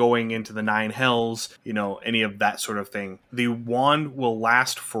 if you're going into the nine hells, any of that sort of thing. The wand will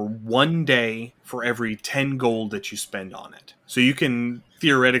last for 1 day for every 10 gold that you spend on it. So you can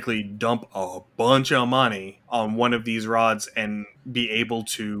theoretically dump a bunch of money on one of these rods and be able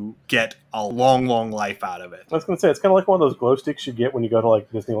to get a long, long life out of it. I was going to say, it's kind of like one of those glow sticks you get when you go to like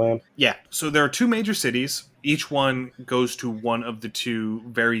Disneyland. Yeah. So there are 2 major cities. Each one goes to one of the 2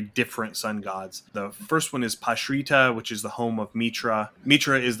 very different sun gods. The first one is Pashrita, which is the home of Mitra.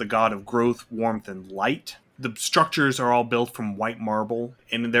 Mitra is the god of growth, warmth, and light. The structures are all built from white marble,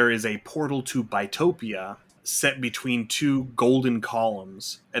 and there is a portal to Bitopia set between 2 golden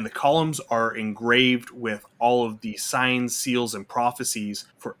columns, and the columns are engraved with all of the signs, seals, and prophecies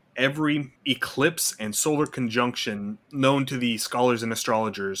for every eclipse and solar conjunction known to the scholars and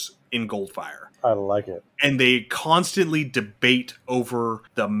astrologers in Goldfire. I like it. And they constantly debate over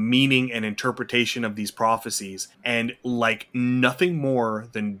the meaning and interpretation of these prophecies, and like nothing more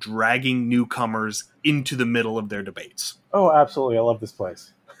than dragging newcomers into the middle of their debates. Oh, absolutely. I love this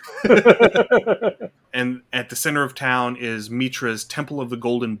place. And at the center of town is Mitra's Temple of the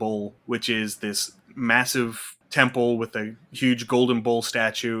Golden Bull, which is this massive temple with a huge golden bull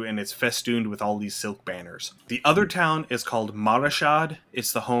statue, and it's festooned with all these silk banners. The other town is called Marashad.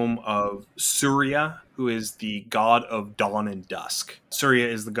 It's the home of Surya, who is the god of dawn and dusk. Surya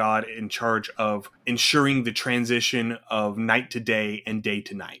is the god in charge of ensuring the transition of night to day and day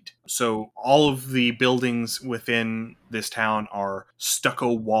to night. So all of the buildings within this town are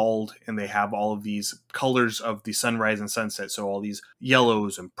stucco walled, and they have all of these colors of the sunrise and sunset. So all these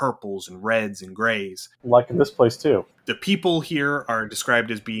yellows and purples and reds and grays. Like in this place too. The people here are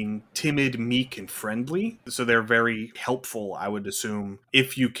described as being timid, meek, and friendly. So they're very helpful, I would assume,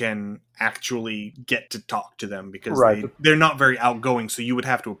 if you can actually get to talk to them, because they're not very outgoing, so you would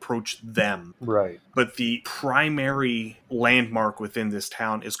have to approach them. Right. But the primary landmark within this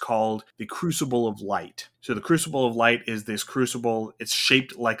town is called the Crucible of Light. So the Crucible of Light is this crucible. It's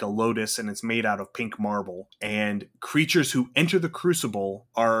shaped like a lotus, and it's made out of pink marble. And creatures who enter the crucible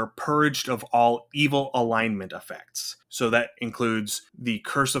are purged of all evil alignment effects. So that includes the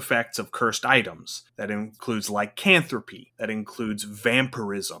curse effects of cursed items. That includes lycanthropy. That includes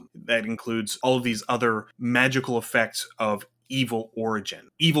vampirism. That includes all of these other magical effects of evil origin.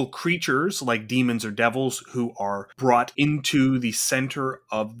 Evil creatures like demons or devils who are brought into the center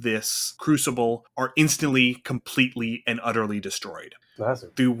of this crucible are instantly, completely, and utterly destroyed.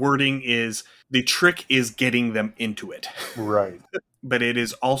 Awesome. The wording is, the trick is getting them into it. Right. But it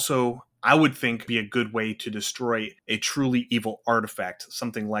is also, I would think, be a good way to destroy a truly evil artifact,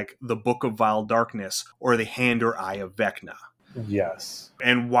 something like the Book of Vile Darkness or the Hand or Eye of Vecna. Yes.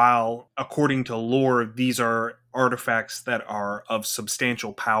 And while, according to lore, these are artifacts that are of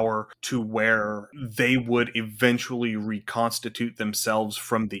substantial power to where they would eventually reconstitute themselves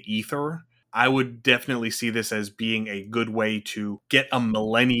from the ether, I would definitely see this as being a good way to get a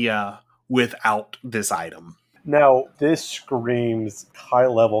millennia without this item. Now, this screams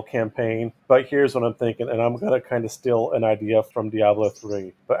high-level campaign, but here's what I'm thinking, and I'm going to kind of steal an idea from Diablo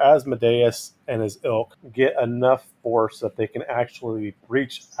 3. But Asmodeus and his ilk get enough force that they can actually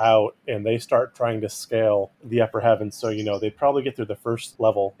reach out and they start trying to scale the upper heavens. So, they probably get through the first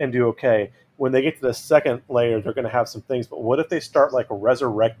level and do okay. When they get to the second layer, they're going to have some things. But what if they start like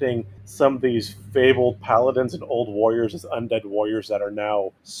resurrecting some of these fabled paladins and old warriors as undead warriors that are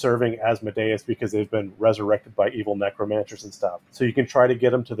now serving Asmodeus because they've been resurrected by evil necromancers and stuff? So you can try to get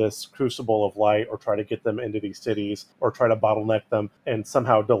them to this crucible of light, or try to get them into these cities, or try to bottleneck them and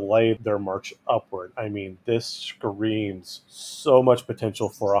somehow delay their march upward. I mean, this screams so much potential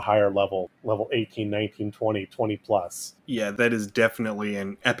for a higher level 18, 19, 20, 20 plus. Yeah, that is definitely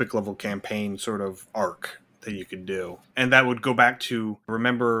an epic level campaign sort of arc that you could do. And that would go back to,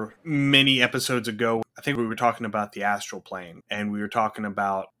 remember many episodes ago, I think we were talking about the astral plane, and we were talking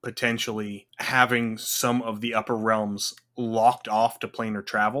about potentially having some of the upper realms locked off to planar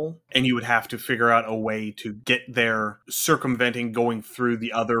travel, and you would have to figure out a way to get there circumventing going through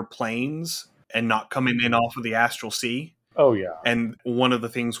the other planes and not coming in off of the astral sea. Oh, yeah. And one of the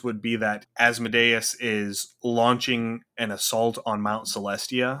things would be that Asmodeus is launching an assault on Mount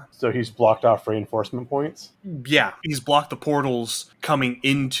Celestia. So he's blocked off reinforcement points? Yeah, he's blocked the portals coming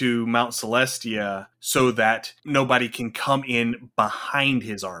into Mount Celestia so that nobody can come in behind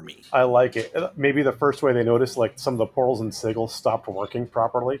his army. I like it. Maybe the first way they noticed, like, some of the portals and sigils stopped working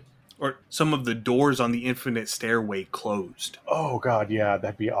properly. Or some of the doors on the Infinite Stairway closed. Oh, God, yeah,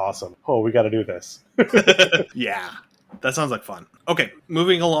 that'd be awesome. Oh, we got to do this. Yeah. That sounds like fun. Okay,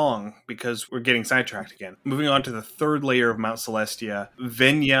 moving along, because we're getting sidetracked again. Moving on to the third layer of Mount Celestia,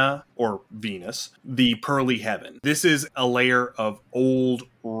 Venya, or Venus, the Pearly Heaven. This is a layer of old,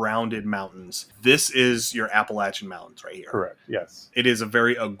 rounded mountains. This is your Appalachian Mountains right here. Correct, yes. It is a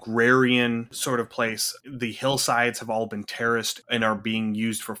very agrarian sort of place. The hillsides have all been terraced and are being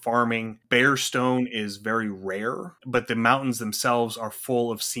used for farming. Bare stone is very rare, but the mountains themselves are full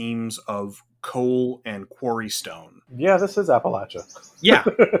of seams of coal and quarry stone. Yeah, this is Appalachia. Yeah,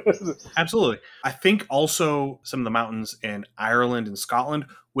 absolutely. I think also some of the mountains in Ireland and Scotland,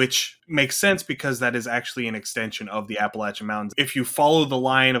 which makes sense because that is actually an extension of the Appalachian Mountains. If you follow the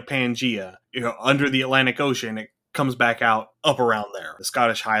line of Pangea, under the Atlantic Ocean, it comes back out up around there. The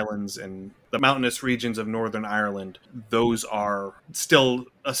Scottish Highlands and the mountainous regions of Northern Ireland, those are still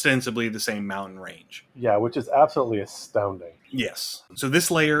ostensibly the same mountain range. Yeah, which is absolutely astounding. Yes. So this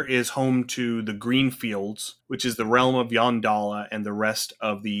layer is home to the Green Fields, which is the realm of Yondala and the rest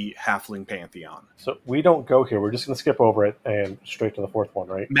of the Halfling Pantheon. So we don't go here. We're just going to skip over it and straight to the fourth one,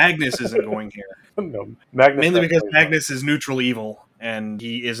 right? Magnus isn't going here. No, Magnus mainly because Magnus is neutral evil, and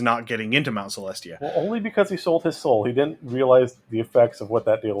he is not getting into Mount Celestia. Well, only because he sold his soul. He didn't realize the effects of what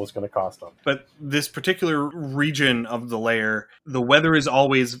that deal was going to cost him. But this particular region of the layer, the weather is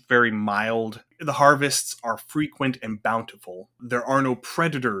always very mild. The harvests are frequent and bountiful. There are no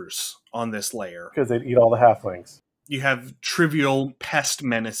predators on this layer. Because they'd eat all the halflings. You have trivial pest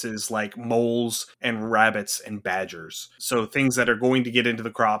menaces like moles and rabbits and badgers. So things that are going to get into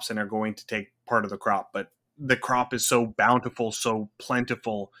the crops and are going to take part of the crop. But the crop is so bountiful, so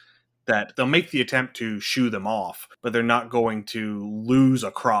plentiful, that they'll make the attempt to shoo them off, but they're not going to lose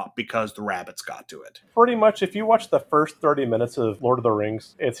a crop because the rabbits got to it. Pretty much, if you watch the first 30 minutes of Lord of the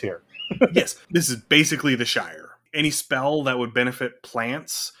Rings, it's here. Yes, this is basically the Shire. Any spell that would benefit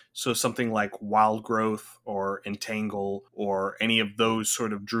plants, so something like Wild Growth or Entangle or any of those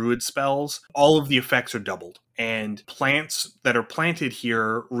sort of druid spells, all of the effects are doubled. And plants that are planted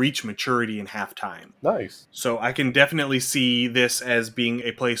here reach maturity in half time. Nice. So I can definitely see this as being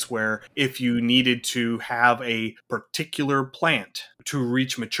a place where if you needed to have a particular plant to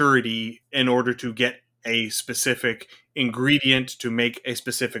reach maturity in order to get a specific ingredient to make a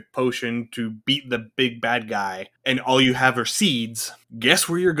specific potion to beat the big bad guy, and all you have are seeds, guess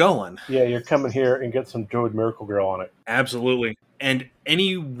where you're going? Yeah, you're coming here and get some Druid Miracle Girl on it. Absolutely. And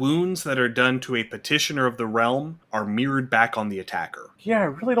any wounds that are done to a petitioner of the realm are mirrored back on the attacker. Yeah, I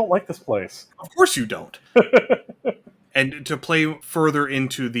really don't like this place. Of course you don't. And to play further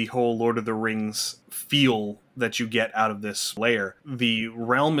into the whole Lord of the Rings feel that you get out of this layer, the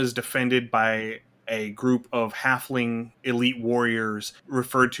realm is defended by a group of halfling elite warriors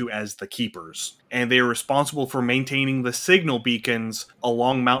referred to as the Keepers. And they are responsible for maintaining the signal beacons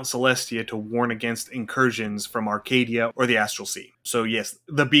along Mount Celestia to warn against incursions from Arcadia or the Astral Sea. So yes,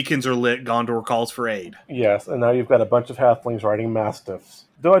 the beacons are lit, Gondor calls for aid. Yes, and now you've got a bunch of halflings riding mastiffs.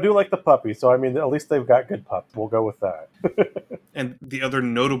 Though I do like the puppy, so I mean, at least they've got good pups. We'll go with that. And the other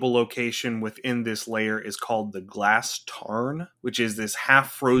notable location within this layer is called the Glass Tarn, which is this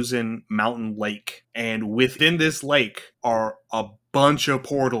half-frozen mountain lake. And within this lake are a bunch of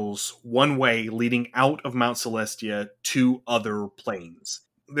portals, one way leading out of Mount Celestia to other planes.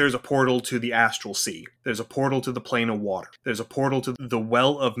 there's a portal to the Astral Sea. There's a portal to the Plane of Water. There's a portal to the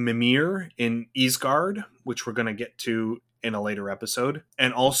Well of Mimir in Isgard, which we're going to get to in a later episode,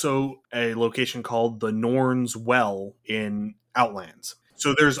 and also a location called the Norn's Well in Outlands.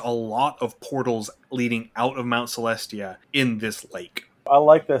 So there's a lot of portals leading out of Mount Celestia in this lake. I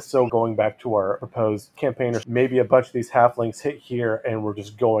like this. So going back to our proposed campaigners, maybe a bunch of these halflings hit here and we're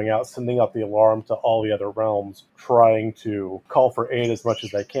just going out, sending out the alarm to all the other realms, trying to call for aid as much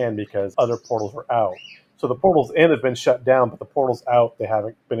as they can because other portals are out. So the portals in have been shut down, but the portals out, they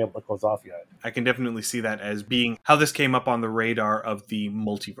haven't been able to close off yet. I can definitely see that as being how this came up on the radar of the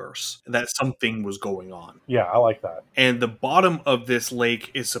multiverse, that something was going on. Yeah, I like that. And the bottom of this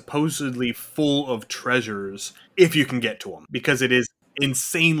lake is supposedly full of treasures if you can get to them, because it is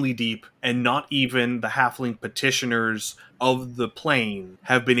insanely deep, and not even the halfling petitioners of the plane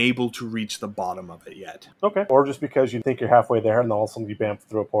have been able to reach the bottom of it yet. Okay. Or just because you think you're halfway there and then all of a sudden you bamf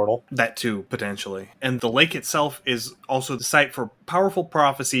through a portal. That too, potentially. And the lake itself is also the site for powerful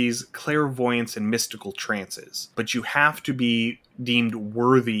prophecies, clairvoyance, and mystical trances. But you have to be deemed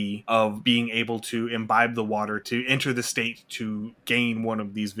worthy of being able to imbibe the water to enter the state to gain one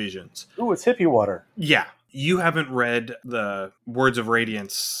of these visions. Ooh, it's hippie water. Yeah. You haven't read the Words of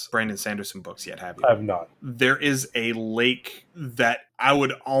Radiance Brandon Sanderson books yet, have you? I have not. There is a lake that I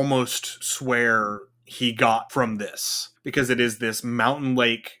would almost swear he got from this, because it is this mountain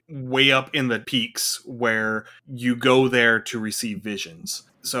lake way up in the peaks where you go there to receive visions.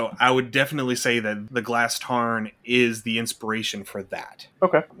 So I would definitely say that the Glass Tarn is the inspiration for that.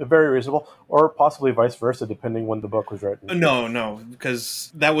 Okay, very reasonable. Or possibly vice versa, depending when the book was written. No,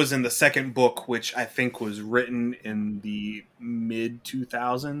 because that was in the second book, which I think was written in the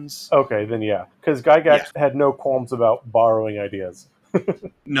mid-2000s. Okay, then yeah. Because Gygax had no qualms about borrowing ideas.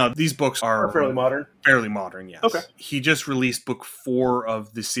 No, these books are fairly modern. Fairly modern, yes. Okay. He just released book 4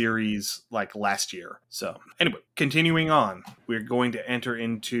 of the series like last year. So anyway, continuing on, we're going to enter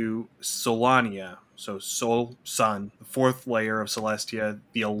into Solania. So Sol, Sun, the 4th layer of Celestia,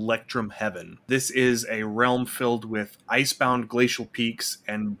 the Electrum Heaven. This is a realm filled with icebound glacial peaks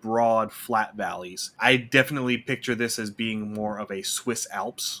and broad flat valleys. I definitely picture this as being more of a Swiss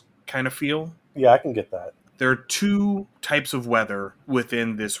Alps kind of feel. Yeah, I can get that. There are 2 types of weather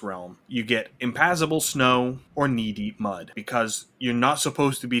within this realm. You get impassable snow or knee-deep mud, because you're not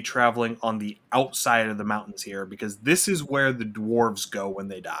supposed to be traveling on the outside of the mountains here, because this is where the dwarves go when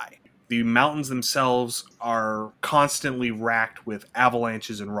they die. The mountains themselves are constantly racked with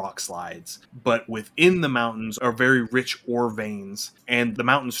avalanches and rock slides, but within the mountains are very rich ore veins, and the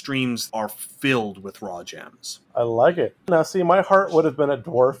mountain streams are filled with raw gems. I like it. Now, see, my heart would have been a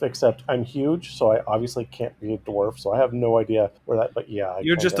dwarf, except I'm huge, so I obviously can't be a dwarf, so I have no idea where that, but yeah.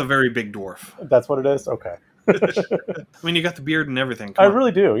 You're just a very big dwarf. That's what it is? Okay. I mean, you got the beard and everything. I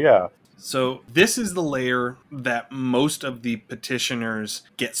really do, yeah. So this is the layer that most of the petitioners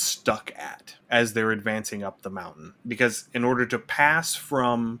get stuck at as they're advancing up the mountain. Because in order to pass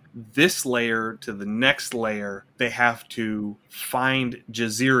from this layer to the next layer, they have to find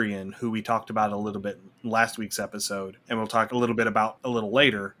Jazirian, who we talked about a little bit in last week's episode, and we'll talk a little bit about a little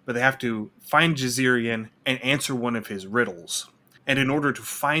later. But they have to find Jazirian and answer one of his riddles. And in order to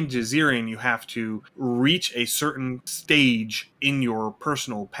find Jazirian, you have to reach a certain stage in your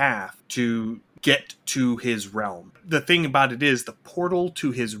personal path to get to his realm. The thing about it is the portal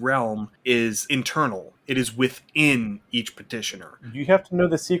to his realm is internal. It is within each petitioner. You have to know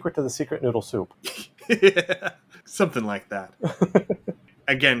the secret to the secret noodle soup. Something like that.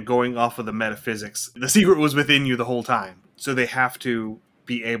 Again, going off of the metaphysics, the secret was within you the whole time. So they have to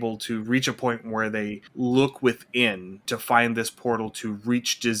be able to reach a point where they look within to find this portal to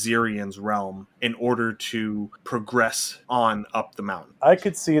reach Jazirian's realm in order to progress on up the mountain. I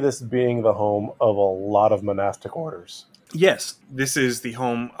could see this being the home of a lot of monastic orders. Yes, this is the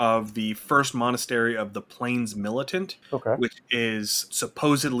home of the first monastery of the Plains Militant, which is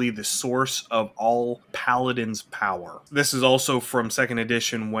supposedly the source of all paladins' power. This is also from 2nd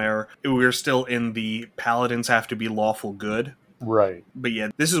edition, where we're still in the paladins have to be lawful good. Right. But yeah,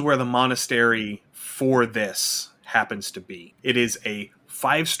 this is where the monastery for this happens to be. It is a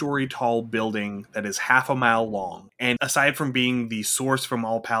 5-story tall building that is half a mile long. And aside from being the source from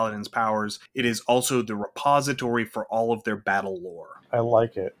all paladins' powers, it is also the repository for all of their battle lore. I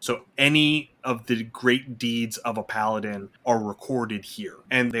like it. So any of the great deeds of a paladin are recorded here.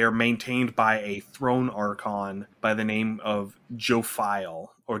 And they are maintained by a throne archon by the name of Jophiel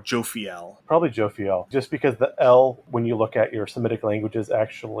or Jophiel. Probably Jophiel, just because the L, when you look at your Semitic languages,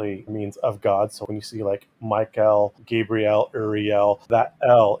 actually means of God. So when you see like Michael, Gabriel, Uriel, that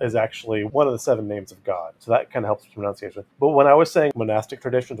L is actually one of the 7 names of God. So that kind of helps with pronunciation. But when I was saying monastic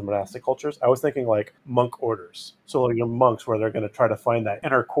traditions and monastic cultures, I was thinking like monk orders. So like your monks where they're going to try to find that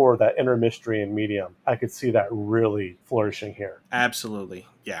inner core, that inner mystery and medium. I could see that really flourishing here. Absolutely.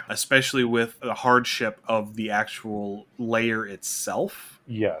 Yeah. Especially with the hardship of the actual layer itself.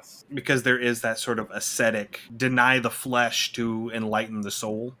 Yes. Because there is that sort of ascetic, deny the flesh to enlighten the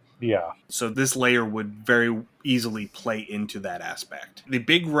soul. Yeah. So this layer would very easily play into that aspect. The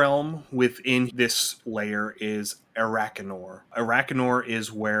big realm within this layer is Arakanor. Arakanor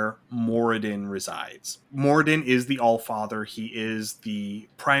is where Moradin resides. Moradin is the Allfather. He is the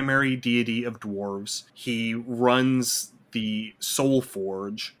primary deity of dwarves. He runs the Soul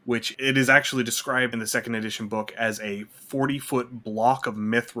Forge, which it is actually described in the 2nd edition book as a 40-foot block of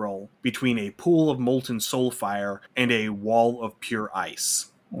mithril between a pool of molten soul fire and a wall of pure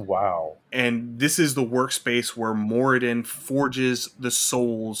ice. Wow. And this is the workspace where Moradin forges the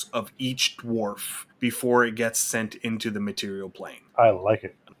souls of each dwarf before it gets sent into the material plane. I like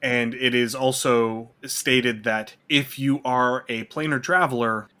it. And it is also stated that if you are a planar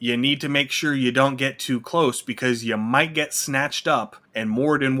traveler, you need to make sure you don't get too close because you might get snatched up and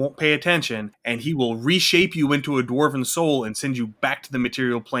Moradin won't pay attention and he will reshape you into a dwarven soul and send you back to the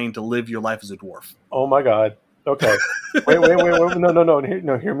material plane to live your life as a dwarf. Oh my God. Okay. Wait.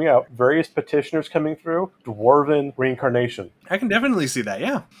 No, hear me out. Various petitioners coming through, dwarven reincarnation. I can definitely see that,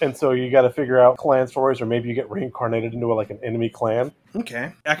 yeah. And so you got to figure out clan stories, or maybe you get reincarnated into like an enemy clan.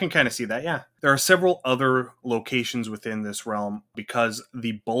 Okay. I can kind of see that, yeah. There are several other locations within this realm because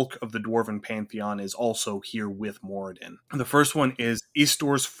the bulk of the Dwarven Pantheon is also here with Moradin. The first one is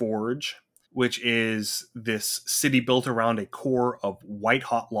Istor's Forge, which is this city built around a core of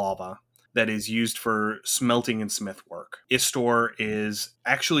white-hot lava that is used for smelting and smith work. Istor is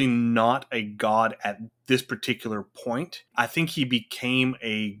actually not a god at this particular point. I think he became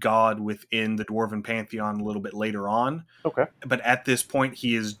a god within the Dwarven Pantheon a little bit later on. Okay. But at this point,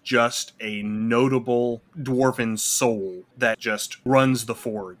 he is just a notable dwarven soul that just runs the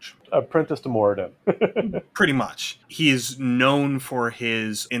forge. Apprentice to Moradin. Pretty much. He is known for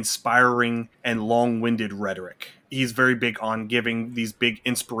his inspiring and long-winded rhetoric. He's very big on giving these big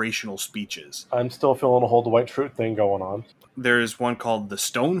inspirational speeches. I'm still feeling a whole Dwight Schrute thing going on. There's one called the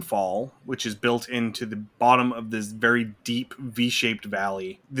Stonefall, which is built into the bottom of this very deep V-shaped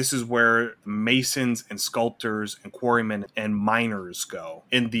valley. This is where masons and sculptors and quarrymen and miners go.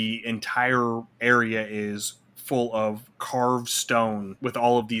 And the entire area is full of carved stone with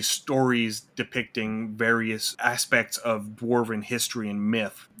all of these stories depicting various aspects of dwarven history and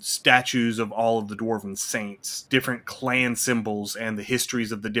myth, statues of all of the dwarven saints, different clan symbols and the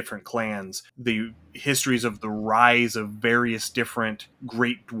histories of the different clans, the histories of the rise of various different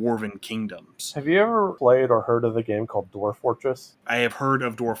great dwarven kingdoms. Have you ever played or heard of the game called Dwarf Fortress? I have heard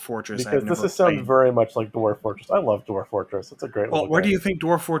of Dwarf Fortress. Because this sounds very much like Dwarf Fortress. I love Dwarf Fortress. It's a great little where game. do you think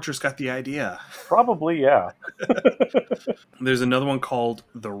Dwarf Fortress got the idea? Probably, yeah. There's another one called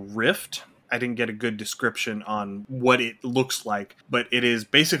The Rift. I didn't get a good description on what it looks like, but it is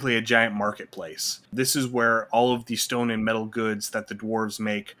basically a giant marketplace. This is where all of the stone and metal goods that the dwarves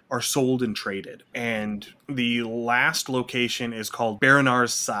make are sold and traded. And the last location is called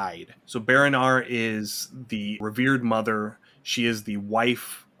Baranar's Side. So Baranar is the revered mother. She is the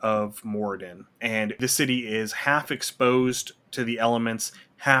wife of Moradin. And the city is half exposed to the elements,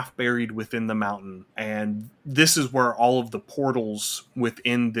 half buried within the mountain. And this is where all of the portals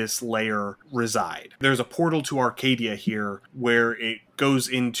within this layer reside. There's a portal to Arcadia here where it goes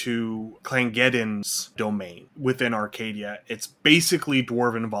into Clangeddin's domain within Arcadia. It's basically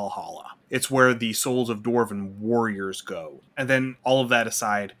Dwarven Valhalla. It's where the souls of Dwarven warriors go. And then, all of that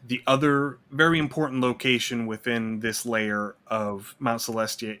aside, the other very important location within this layer of Mount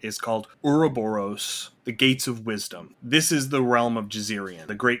Celestia is called Ouroboros, the Gates of Wisdom. This is the realm of Jazirian,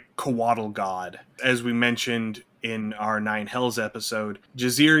 the great Coatl god. As we mentioned in our Nine Hells episode,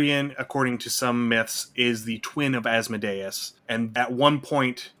 Jazirian, according to some myths, is the twin of Asmodeus. And at one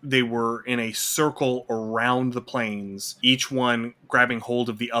point, they were in a circle around the plains, each one grabbing hold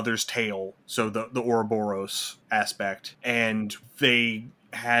of the other's tail, so the Ouroboros aspect. And they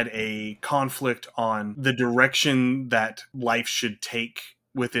had a conflict on the direction that life should take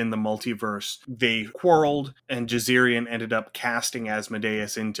within the multiverse. They quarreled, and Jazirian ended up casting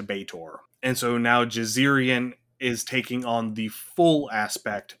Asmodeus into Baator. And so now Jazirian is taking on the full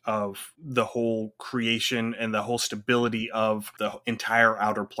aspect of the whole creation and the whole stability of the entire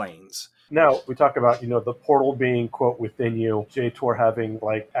Outer Planes. Now, we talk about, the portal being, quote, within you, J-Tor having,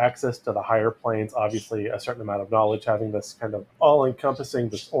 access to the higher planes, obviously a certain amount of knowledge, having this kind of all-encompassing,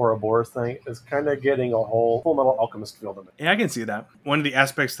 this Ouroboros thing, is kind of getting a whole Full Metal Alchemist feel to me. Yeah, I can see that. One of the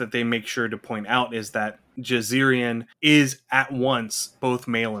aspects that they make sure to point out is that Jazarian is at once both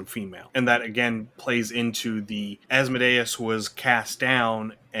male and female. And that, again, plays into the Asmodeus was cast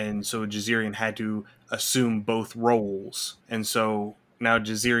down, and so Jazarian had to assume both roles. And so now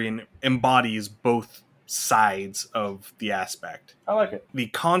Jazarian embodies both sides of the aspect. I like it. The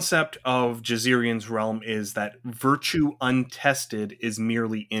concept of Jazarian's realm is that virtue untested is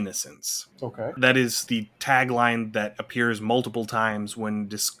merely innocence. Okay. That is the tagline that appears multiple times when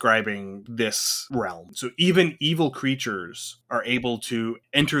describing this realm. So even evil creatures are able to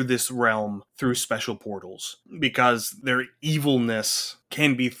enter this realm through special portals because their evilness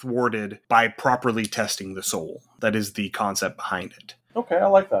can be thwarted by properly testing the soul. That is the concept behind it. Okay, I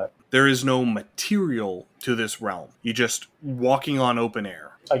like that. There is no material to this realm. You're just walking on open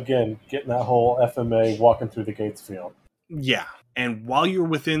air. Again, getting that whole FMA walking through the gates feel. Yeah. And while you're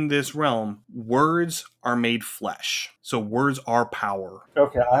within this realm, words are made flesh. So words are power.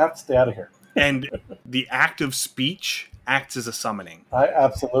 Okay, I have to stay out of here. And the act of speech acts as a summoning. I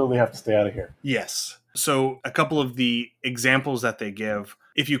absolutely have to stay out of here. Yes. So a couple of the examples that they give: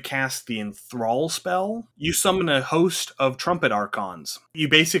 if you cast the Enthrall spell, you summon a host of trumpet archons. You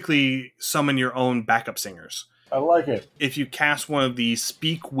basically summon your own backup singers. I like it. If you cast one of the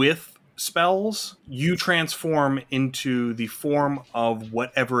Speak With spells, you transform into the form of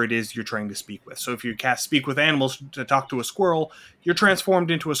whatever it is you're trying to speak with. So if you cast Speak With Animals to talk to a squirrel, you're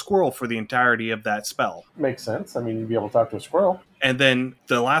transformed into a squirrel for the entirety of that spell. Makes sense. I mean, you'd be able to talk to a squirrel. And then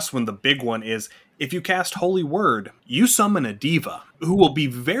the last one, the big one, is if you cast Holy Word, you summon a diva who will be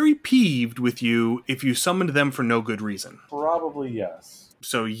very peeved with you if you summoned them for no good reason. Probably yes.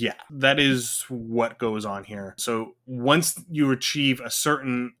 So yeah, that is what goes on here. So once you achieve a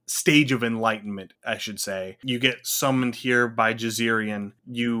certain stage of enlightenment, I should say, you get summoned here by Jazarian.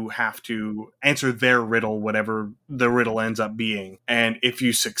 You have to answer their riddle, whatever the riddle ends up being. And if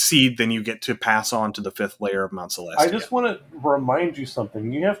you succeed, then you get to pass on to the 5th layer of Mount Celestia. I just want to remind you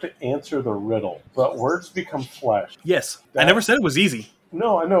something. You have to answer the riddle, but words become flesh. Yes, I never said it was easy.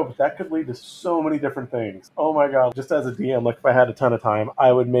 No, I know, but that could lead to so many different things. Oh my god, just as a DM, if I had a ton of time,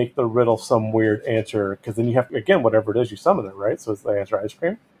 I would make the riddle some weird answer, because then you have to, again, whatever it is, you summon it, right? So it's the answer ice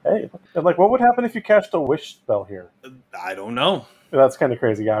cream. Hey, and what would happen if you cast a wish spell here? I don't know. That's kind of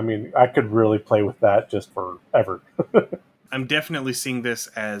crazy. I mean, I could really play with that just forever. I'm definitely seeing this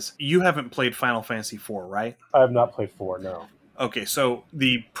as, you haven't played Final Fantasy IV, right? I have not played 4, no. Okay, so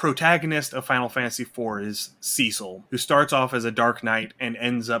the protagonist of Final Fantasy IV is Cecil, who starts off as a Dark Knight and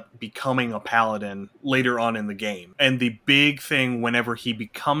ends up becoming a paladin later on in the game. And the big thing whenever he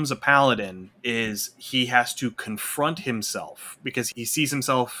becomes a paladin is he has to confront himself because he sees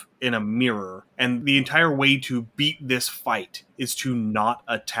himself in a mirror. And the entire way to beat this fight is to not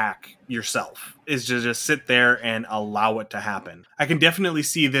attack yourself, is to just sit there and allow it to happen. I can definitely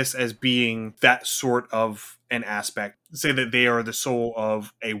see this as being that sort of an aspect. Say that they are the soul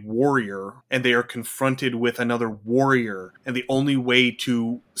of a warrior and they are confronted with another warrior, and the only way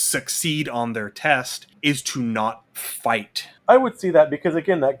to succeed on their test is to not fight. I would see that because,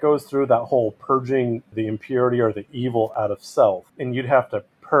 again, that goes through that whole purging the impurity or the evil out of self, and you'd have to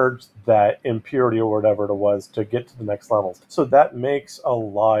purge that impurity or whatever it was to get to the next levels. So that makes a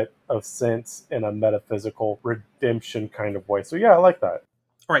lot of sense in a metaphysical redemption kind of way. So yeah, I like that.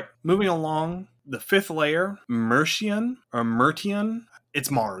 All right, moving along, the 5th layer, Mertian,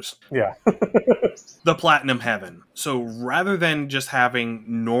 it's Mars. Yeah. The Platinum Heaven. So rather than just having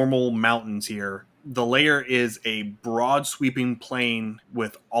normal mountains here, the layer is a broad sweeping plain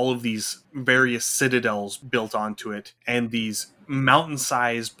with all of these various citadels built onto it and these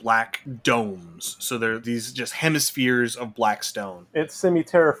mountain-sized black domes. So they're these just hemispheres of black stone. It's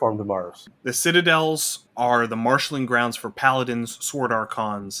semi-terraformed Mars. The citadels are the marshalling grounds for paladins, sword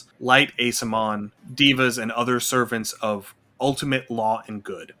archons, light Asamon, divas, and other servants of ultimate law and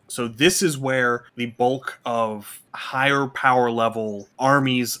good. So this is where the bulk of higher power level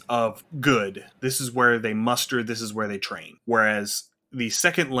armies of good, this is where they muster, this is where they train. Whereas the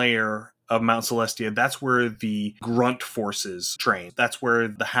 2nd layer of Mount Celestia, that's where the grunt forces train. That's where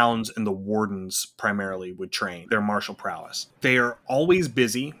the hounds and the wardens primarily would train their martial prowess. They are always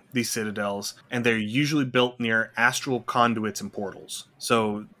busy, these citadels, and they're usually built near astral conduits and portals.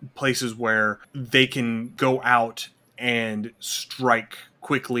 So places where they can go out and strike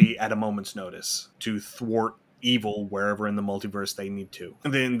quickly at a moment's notice to thwart evil wherever in the multiverse they need to.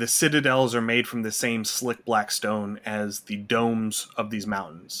 And then the citadels are made from the same slick black stone as the domes of these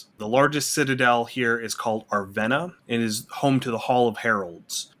mountains. The largest citadel here is called Arvena and is home to the Hall of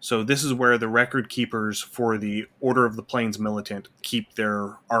Heralds. So this is where the record keepers for the Order of the Plains Militant keep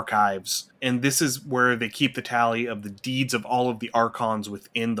their archives. And this is where they keep the tally of the deeds of all of the Archons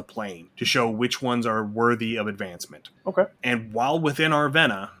within the plane to show which ones are worthy of advancement. Okay. And while within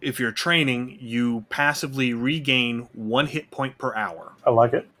Arvena, if you're training, you passively regain 1 hit point per hour. I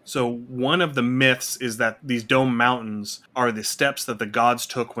like it. So one of the myths is that these dome mountains are the steps that the gods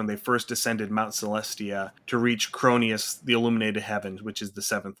took when they first descended Mount Celestia to reach Cronius, the illuminated heavens, which is the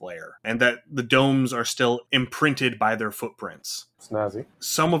 7th layer, and that the domes are still imprinted by their footprints. Snazzy.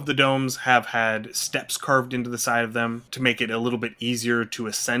 Some of the domes have had steps carved into the side of them to make it a little bit easier to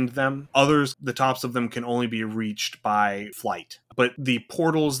ascend them. Others, the tops of them can only be reached by flight. But the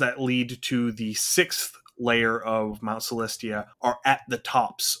portals that lead to the 6th layer of Mount Celestia are at the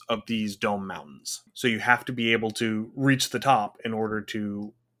tops of these dome mountains. So you have to be able to reach the top in order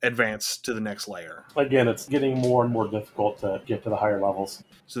to advance to the next layer. Again, it's getting more and more difficult to get to the higher levels.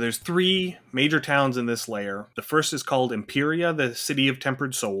 So there's 3 major towns in this layer. The first is called Imperia, the City of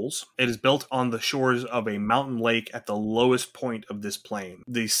Tempered Souls. It is built on the shores of a mountain lake at the lowest point of this plane.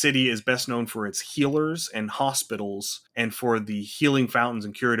 The city is best known for its healers and hospitals and for the healing fountains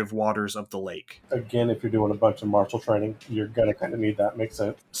and curative waters of the lake. Again, if you're doing a bunch of martial training, you're going to kind of need that. Makes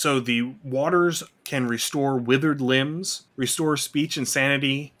sense. So the waters can restore withered limbs, restore speech and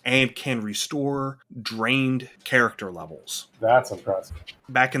sanity, and can restore drained character levels. That's impressive.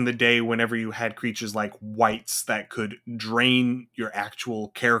 Back in the day, whenever you had creatures like wights that could drain your actual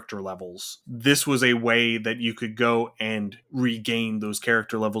character levels, this was a way that you could go and regain those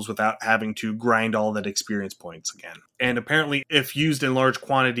character levels without having to grind all that experience points again. And apparently, if used in large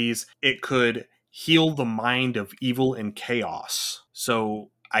quantities, it could heal the mind of evil and chaos.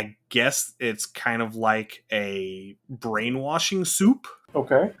 So I guess it's kind of like a brainwashing soup.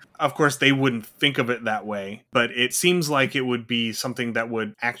 Okay. Of course, they wouldn't think of it that way, but it seems like it would be something that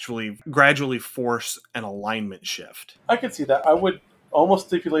would actually gradually force an alignment shift. I could see that. I would almost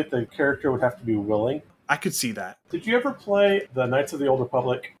stipulate the character would have to be willing. I could see that. Did you ever play the Knights of the Old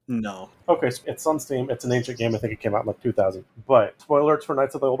Republic? No. Okay, so it's on Steam. It's an ancient game. I think it came out in like 2000. But, spoiler alerts for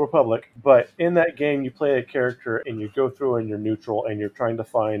Knights of the Old Republic. But in that game, you play a character and you go through and you're neutral and you're trying to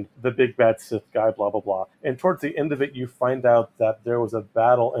find the big bad Sith guy, blah, blah, blah. And towards the end of it, you find out that there was a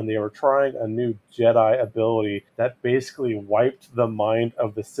battle and they were trying a new Jedi ability that basically wiped the mind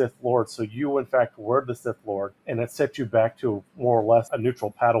of the Sith Lord. So you, in fact, were the Sith Lord, and it set you back to more or less a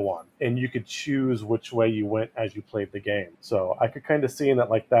neutral Padawan. And you could choose which way you went as you played the game. So I could kind of see in it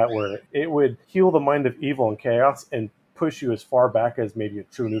like that, where it would heal the mind of evil and chaos and push you as far back as maybe a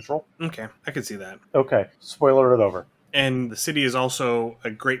true neutral. Okay, I could see that. Okay, spoiler it over. And the city is also a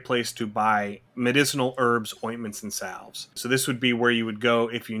great place to buy medicinal herbs, ointments, and salves. So this would be where you would go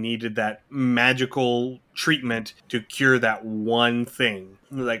if you needed that magical treatment to cure that one thing.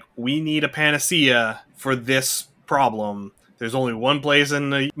 Like, we need a panacea for this problem. There's only one place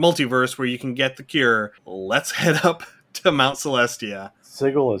in the multiverse where you can get the cure. Let's head up to Mount Celestia.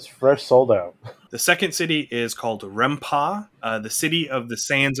 Sigil is fresh sold out. The second city is called Rempa, the city of the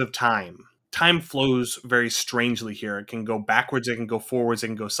sands of time. Time flows very strangely here. It can go backwards, it can go forwards, it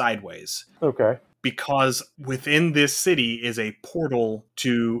can go sideways. Okay. Because within this city is a portal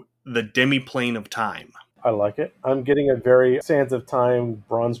to the demi-plane of time. I like it. I'm getting a very Sands of Time,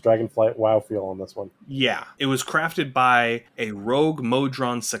 Bronze Dragonflight WoW feel on this one. Yeah, it was crafted by a rogue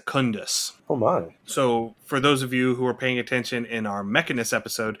Modron Secundus. Oh my. So for those of you who are paying attention in our Mechanus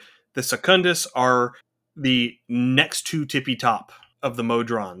episode, the Secundus are the next to tippy top of the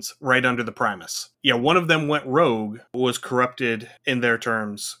Modrons, right under the Primus. Yeah, one of them went rogue, was corrupted in their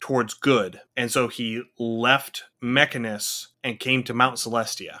terms towards good, and so he left Mechanus and came to Mount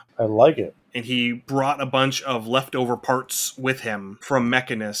Celestia. I like it. And he brought a bunch of leftover parts with him from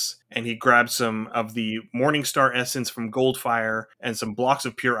Mechanus, and he grabbed some of the Morningstar essence from Goldfire and some blocks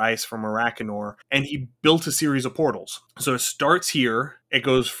of pure ice from Arakanor, and he built a series of portals. So it starts here, it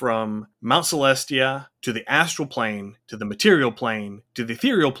goes from Mount Celestia to the astral plane, to the material plane, to the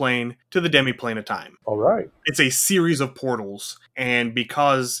ethereal plane, to the demi-plane of time. All right. It's a series of portals, and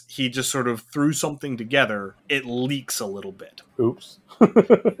because he just sort of threw something together, it leaks a little bit. Oops.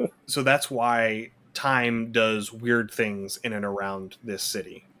 So that's why time does weird things in and around this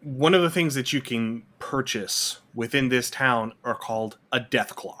city. One of the things that you can purchase within this town are called a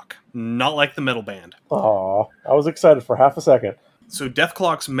death clock. Not like the metal band. Aw, I was excited for half a second. So death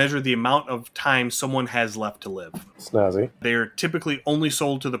clocks measure the amount of time someone has left to live. Snazzy. They are typically only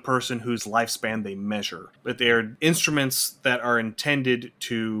sold to the person whose lifespan they measure, but they are instruments that are intended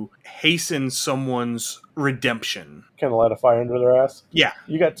to hasten someone's redemption. Kind of light a fire under their ass. Yeah.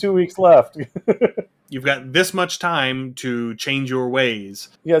 You got 2 weeks left. You've got this much time to change your ways.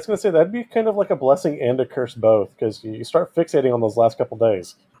 Yeah, I was going to say, that'd be kind of like a blessing and a curse both, because you start fixating on those last couple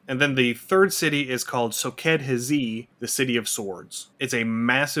days. And then the third city is called Soked Hezi, the City of Swords. It's a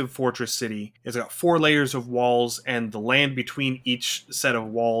massive fortress city. It's got 4 layers of walls, and the land between each set of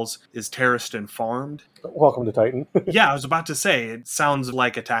walls is terraced and farmed. Welcome to Titan. Yeah, I was about to say, it sounds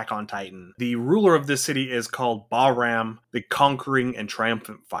like Attack on Titan. The ruler of this city is called Bahram, the Conquering and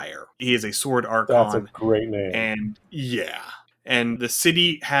Triumphant Fire. He is a sword archon. That's a great name. And yeah. And the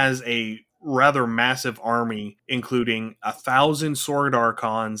city has a rather massive army, including 1,000 sword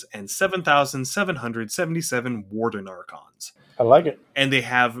archons and 7,777 warden archons. I like it. And they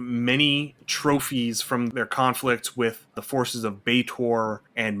have many trophies from their conflicts with the forces of Baator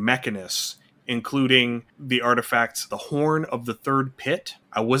and Mechanus, including the artifacts, the Horn of the Third Pit.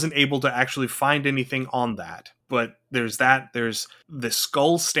 I wasn't able to actually find anything on that, but there's that. There's the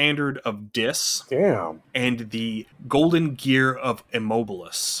Skull Standard of Dis. Damn. And the Golden Gear of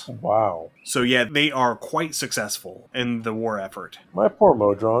Immobilis. Wow. So yeah, they are quite successful in the war effort. My poor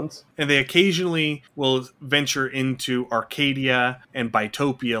Modrons. And they occasionally will venture into Arcadia and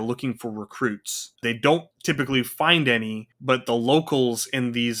Bytopia looking for recruits. They don't typically find any, but the locals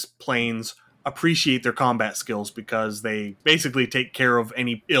in these planes appreciate their combat skills because they basically take care of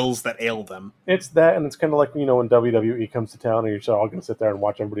any ills that ail them. It's that, and it's kind of like, when WWE comes to town and you're just all going to sit there and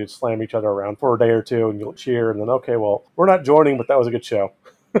watch everybody slam each other around for a day or two, and you'll cheer, and then, okay, well, we're not joining, but that was a good show.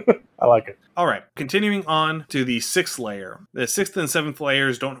 I like it. All right, continuing on to the 6th layer. The 6th and 7th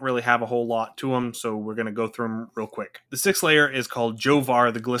layers don't really have a whole lot to them, so we're going to go through them real quick. The 6th layer is called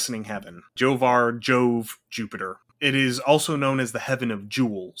Jovar, the Glistening Heaven. Jovar, Jove, Jupiter. It is also known as the Heaven of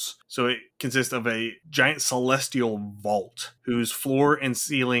Jewels. So it consists of a giant celestial vault whose floor and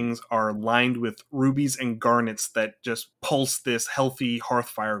ceilings are lined with rubies and garnets that just pulse this healthy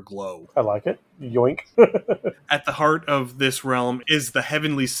hearthfire glow. I like it. Yoink. At the heart of this realm is the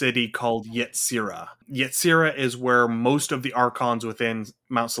heavenly city called Yetzirah. Yetzirah is where most of the archons within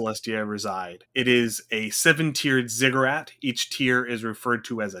Mount Celestia reside. It is a 7-tiered ziggurat. Each tier is referred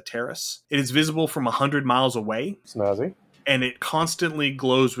to as a terrace. It is visible from 100 miles away. Snazzy. And it constantly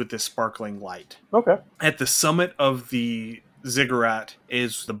glows with this sparkling light. Okay. At the summit of the ziggurat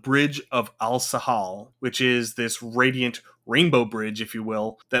is the Bridge of Al-Sahal, which is this radiant rainbow bridge, if you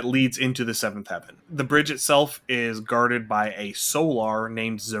will, that leads into the 7th heaven. The bridge itself is guarded by a Solar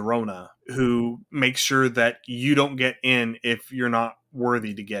named Zerona, who makes sure that you don't get in if you're not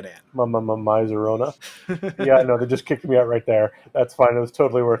worthy to get in. My Zerona. Yeah, no, they just kicked me out right there. That's fine. It was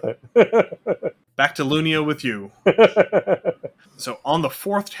totally worth it. Back to Lunia with you. So on the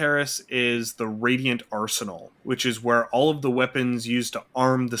 4th terrace is the Radiant Arsenal, which is where all of the weapons used to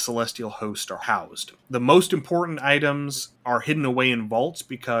arm the celestial host are housed. The most important items are hidden away in vaults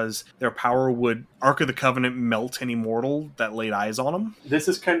because their power would Ark of the Covenant melt any mortal that laid eyes on them. This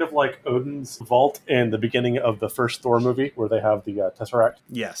is kind of like Odin's vault in the beginning of the first Thor movie where they have the Tesseract.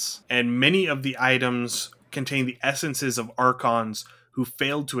 Yes, and many of the items contain the essences of archons who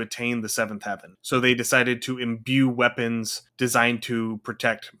failed to attain the 7th heaven. So they decided to imbue weapons designed to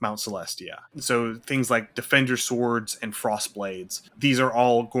protect Mount Celestia. So things like Defender Swords and Frost Blades. These are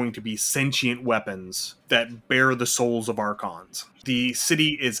all going to be sentient weapons that bear the souls of archons. The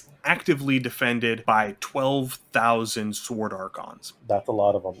city is actively defended by 12,000 sword archons. That's a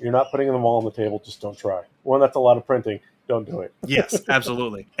lot of them. You're not putting them all on the table, just don't try. One, that's a lot of printing. Don't do it. Yes,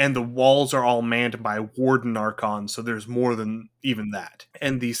 absolutely. And the walls are all manned by warden archons, so there's more than even that.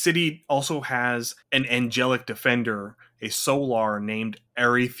 And the city also has an angelic defender, a Solar named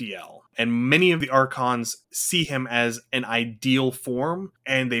Arethiel. And many of the archons see him as an ideal form,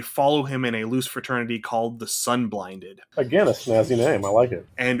 and they follow him in a loose fraternity called the Sunblinded. Again, a snazzy name. I like it.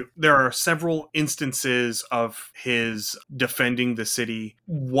 And there are several instances of his defending the city,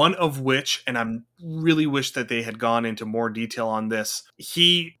 one of which, and I really wish that they had gone into more detail on this,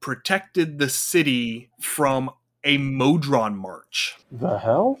 he protected the city from a Modron march. The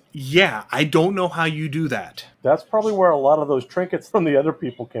hell? Yeah, I don't know how you do that. That's probably where a lot of those trinkets from the other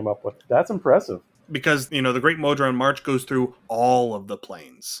people came up with. That's impressive. Because, the Great Modron March goes through all of the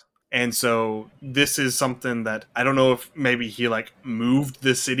planes. And so this is something that I don't know if maybe he like moved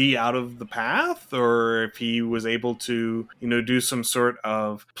the city out of the path, or if he was able to, do some sort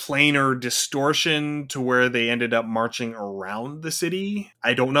of planar distortion to where they ended up marching around the city.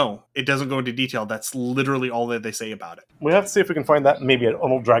 I don't know. It doesn't go into detail. That's literally all that they say about it. We have to see if we can find that maybe at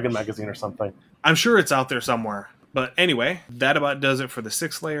Old Dragon magazine or something. I'm sure it's out there somewhere. But anyway, that about does it for the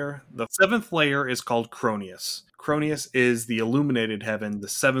 6th layer. The 7th layer is called Cronius. Cronius is the illuminated heaven, the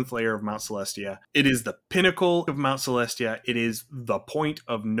 7th layer of Mount Celestia. It is the pinnacle of Mount Celestia. It is the point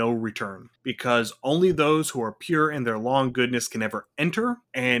of no return, because only those who are pure in their long goodness can ever enter.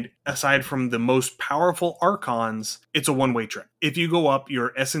 And aside from the most powerful archons, it's a one-way trip. If you go up,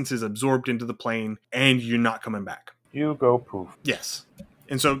 your essence is absorbed into the plane and you're not coming back. You go poof. Yes.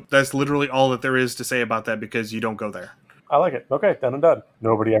 And so that's literally all that there is to say about that, because you don't go there. I like it. Okay, done and done.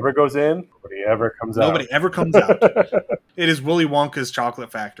 Nobody ever goes in. Nobody ever comes out. Nobody ever comes out. It is Willy Wonka's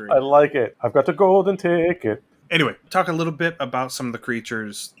chocolate factory. I like it. I've got the golden ticket. Anyway, talk a little bit about some of the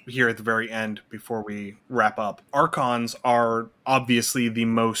creatures here at the very end before we wrap up. Archons are obviously the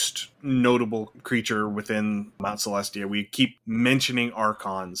most notable creature within Mount Celestia. We keep mentioning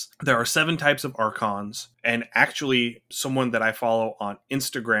Archons. There are 7 types of Archons, and actually someone that I follow on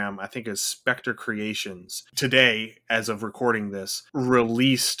Instagram, I think is Spectre Creations, today, as of recording this,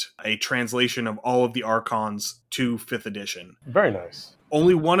 released a translation of all of the Archons to 5th edition. Very nice.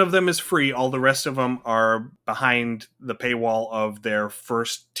 Only one of them is free. All the rest of them are behind the paywall of their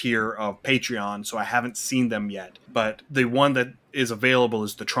first tier of Patreon, so I haven't seen them yet. But the one that is available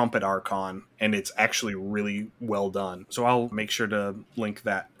is the Trumpet Archon, and it's actually really well done. So I'll make sure to link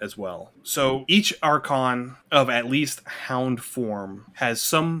that as well. So each Archon of at least Hound form has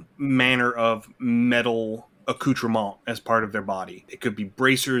some manner of metal accoutrement as part of their body. It could be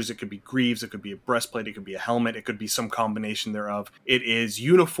bracers, it could be greaves, it could be a breastplate, it could be a helmet, it could be some combination thereof. It is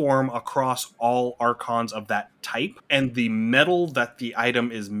uniform across all Archons of that type, and the metal that the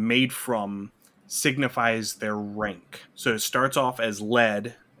item is made from signifies their rank. So it starts off as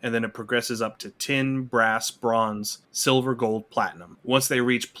lead, and then it progresses up to tin, brass, bronze, silver, gold, platinum. Once they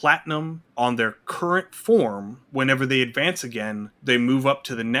reach platinum on their current form, whenever they advance again, they move up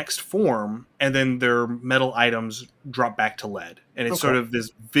to the next form, and then their metal items drop back to lead. And it's sort of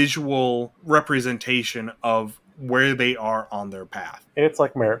this visual representation of where they are on their path. It's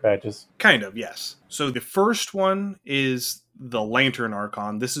like merit badges. Kind of, yes. So the first one is the Lantern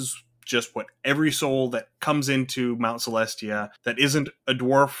Archon. This is just what every soul that comes into Mount Celestia that isn't a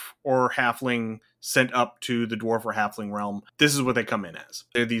dwarf or halfling sent up to the dwarf or halfling realm, this is what they come in as.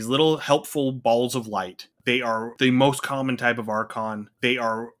 They're these little helpful balls of light. They are the most common type of Archon. They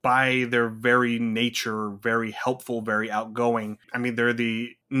are, by their very nature, very helpful, very outgoing. I mean, they're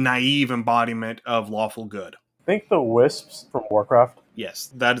the naive embodiment of lawful good. Think the Wisps from Warcraft.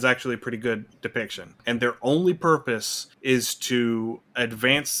 Yes, that is actually a pretty good depiction. And their only purpose is to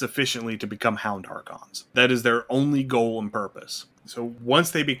advance sufficiently to become Hound Archons. That is their only goal and purpose. So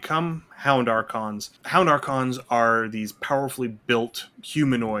once they become Hound Archons are these powerfully built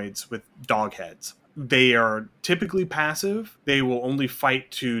humanoids with dog heads. They are typically passive. They will only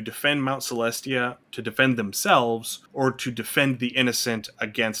fight to defend Mount Celestia, to defend themselves, or to defend the innocent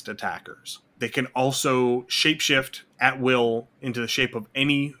against attackers. They can also shapeshift at will into the shape of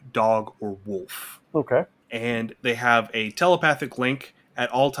any dog or wolf. Okay. And they have a telepathic link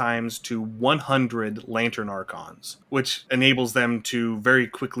at all times to 100 Lantern Archons, which enables them to very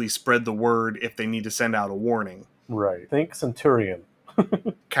quickly spread the word if they need to send out a warning. Right. Think Centurion.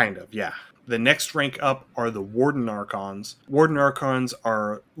 Kind of, yeah. The next rank up are the Warden Archons. Warden Archons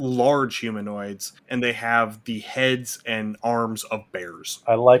are large humanoids, and they have the heads and arms of bears.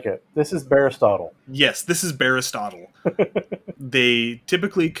 I like it. This is Aristotle. Yes, this is Aristotle. They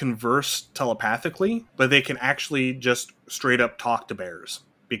typically converse telepathically, but they can actually just straight up talk to bears,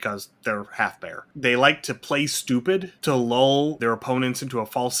 because they're half bear. They like to play stupid to lull their opponents into a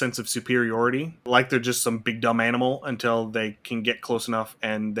false sense of superiority, like they're just some big dumb animal, until they can get close enough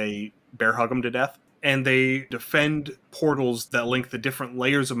and they bear hug them to death. And they defend portals that link the different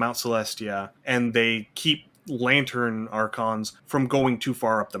layers of Mount Celestia, and they keep Lantern Archons from going too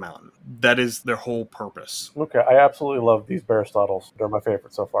far up the mountain. That is their whole purpose. Okay, I absolutely love these Aristotles. They're my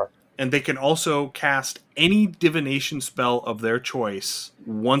favorite so far. And they can also cast any divination spell of their choice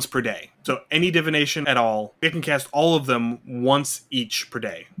once per day. So any divination at all, they can cast all of them once each per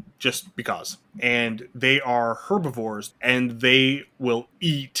day, just because. And they are herbivores, and they will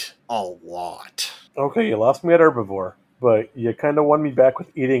eat a lot. Okay, you lost me at herbivore, but you kind of won me back with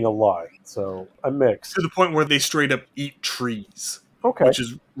eating a lot. So I'm mixed. To the point where they straight up eat trees. Okay. which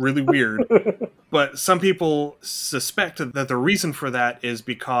is really weird. But some people suspect that the reason for that is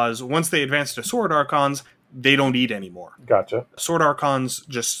because once they advance to Sword Archons, they don't eat anymore. Gotcha. Sword Archons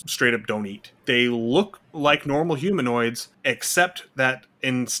just straight up don't eat. They look like normal humanoids, except that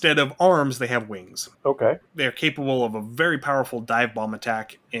instead of arms, they have wings. Okay. They're capable of a very powerful dive bomb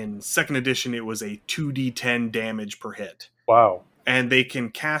attack. In 2nd edition, it was a 2d10 damage per hit. Wow. And they can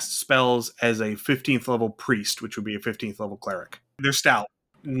cast spells as a 15th level priest, which would be a 15th level cleric. They're stout.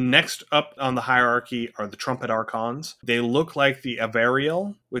 Next up on the hierarchy are the Trumpet Archons. They look like the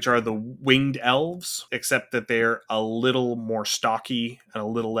Avariel, which are the winged elves, except that they're a little more stocky and a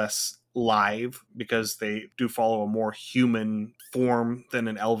little less live because they do follow a more human form than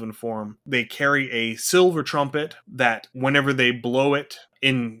an elven form. They carry a silver trumpet that whenever they blow it,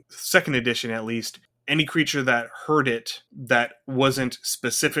 in 2nd edition at least, any creature that heard it that wasn't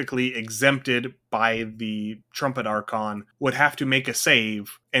specifically exempted by the Trumpet Archon would have to make a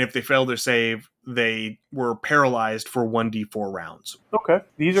save, and if they failed their save, they were paralyzed for 1d4 rounds. Okay.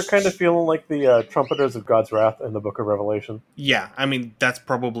 These are kind of feeling like the trumpeters of God's wrath in the Book of Revelation. Yeah, I mean, that's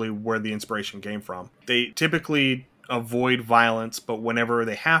probably where the inspiration came from. They typically avoid violence, but whenever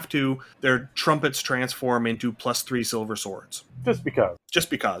they have to, their trumpets transform into +3 silver swords. Just because. Just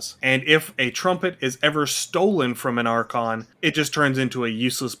because. And if a trumpet is ever stolen from an Archon, it just turns into a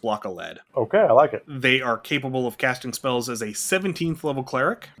useless block of lead. Okay, I like it. They are capable of casting spells as a 17th level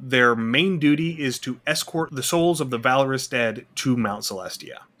cleric. Their main duty is to escort the souls of the valorous dead to Mount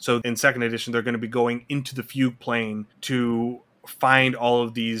Celestia. So in 2nd edition, they're going to be going into the Fugue Plane to find all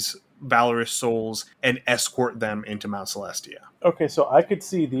of these valorous souls and escort them into Mount Celestia. Okay, so I could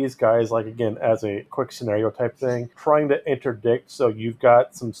see these guys, like, again, as a quick scenario type thing, trying to interdict. So you've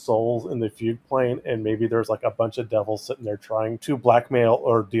got some souls in the Fugue Plane, and maybe there's like a bunch of devils sitting there trying to blackmail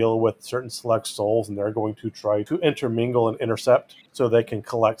or deal with certain select souls, and they're going to try to intermingle and intercept so they can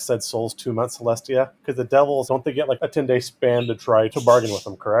collect said souls to Mount Celestia. Because the devils, don't they get like a 10-day span to try to bargain with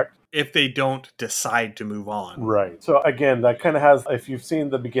them, correct? If they don't decide to move on. Right. So again, that kind of has, if you've seen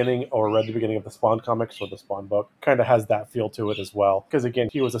the beginning or read the beginning of the Spawn comics or the Spawn book, kind of has that feel to it as well. Because again,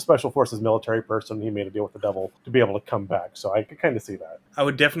 he was a special forces military person. He made a deal with the devil to be able to come back. So I could kind of see that. I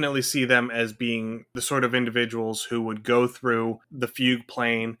would definitely see them as being the sort of individuals who would go through the Fugue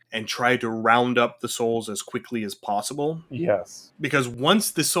Plane and try to round up the souls as quickly as possible. Yes. Because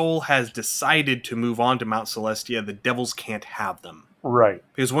once the soul has decided to move on to Mount Celestia, the devils can't have them. Right.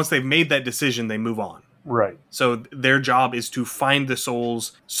 Because once they've made that decision, they move on. Right. So their job is to find the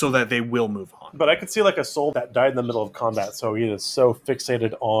souls so that they will move on. But I could see like a soul that died in the middle of combat, so he is so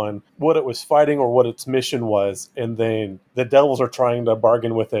fixated on what it was fighting or what its mission was, and then the devils are trying to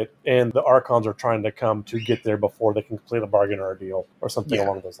bargain with it, and the Archons are trying to come to get there before they can complete a bargain or a deal, or something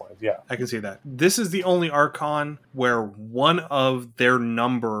along those lines. Yeah. I can see that. This is the only Archon where one of their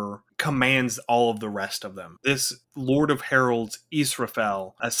number commands all of the rest of them. This Lord of Heralds,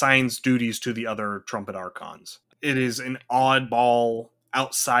 Israfel, assigns duties to the other Trumpet Archons. It is an oddball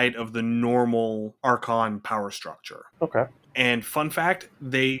outside of the normal Archon power structure. Okay. And fun fact,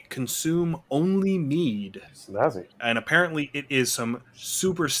 they consume only mead. Snazzy. And apparently it is some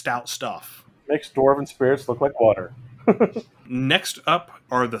super stout stuff. Makes dwarven spirits look like water. Next up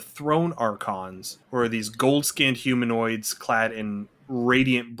are the Throne Archons, who are these gold-skinned humanoids clad in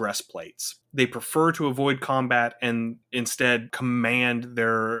radiant breastplates. They prefer to avoid combat and instead command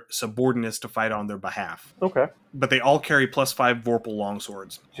their subordinates to fight on their behalf. Okay. But they all carry +5 Vorpal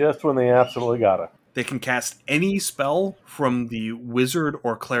longswords. Just when they absolutely gotta. They can cast any spell from the wizard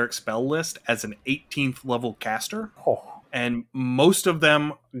or cleric spell list as an 18th level caster. Oh. And most of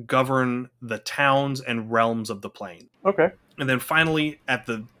them govern the towns and realms of the plane. Okay. And then finally, at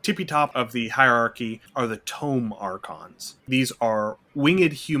the tippy top of the hierarchy are the Tome Archons. These are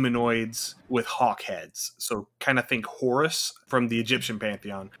winged humanoids with hawk heads. So kind of think Horus from the Egyptian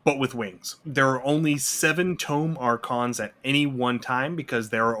pantheon, but with wings. There are only 7 Tome Archons at any one time because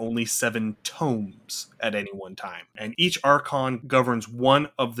there are only 7 tomes at any one time. And each Archon governs one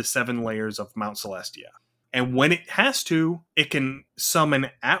of the 7 layers of Mount Celestia. And when it has to, it can summon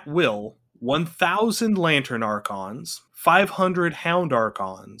at will 1,000 Lantern Archons, 500 Hound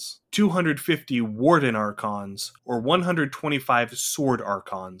Archons, 250 Warden Archons, or 125 Sword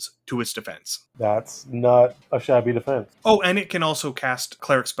Archons to its defense. That's not a shabby defense. Oh, and it can also cast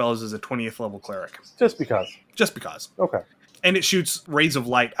cleric spells as a 20th level cleric. Just because. Just because. Okay. And it shoots rays of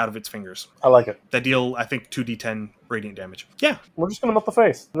light out of its fingers. I like it. That deal, I think, 2d10 radiant damage. Yeah. We're just going to melt the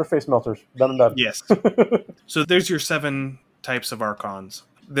face. They're face melters. Done and done. Yes. So there's your 7 types of Archons.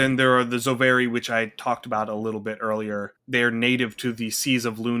 Then there are the Zoveri, which I talked about a little bit earlier. They're native to the seas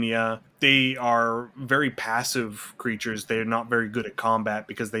of Lunia. They are very passive creatures. They're not very good at combat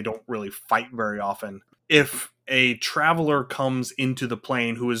because they don't really fight very often. If a traveler comes into the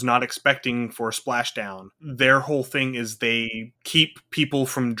plane who is not expecting for a splashdown, their whole thing is they keep people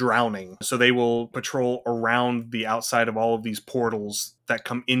from drowning. So they will patrol around the outside of all of these portals that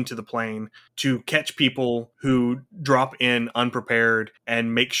come into the plane to catch people who drop in unprepared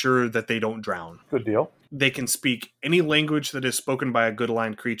and make sure that they don't drown. Good deal. They can speak any language that is spoken by a good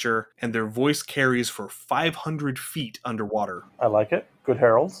aligned creature, and their voice carries for 500 feet underwater. I like it. Good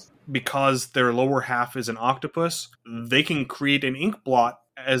heralds. Because their lower half is an octopus, they can create an ink blot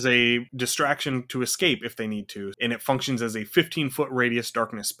as a distraction to escape if they need to, and it functions as a 15-foot radius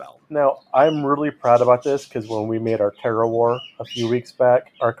darkness spell. Now, I'm really proud about this because when we made our Terra War a few weeks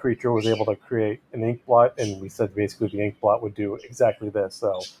back, our creature was able to create an ink blot, and we said basically the ink blot would do exactly this.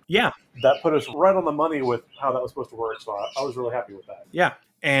 So yeah, that put us right on the money with how that was supposed to work, so I was really happy with that. Yeah,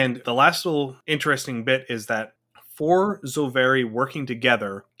 and the last little interesting bit is that 4 Zoveri working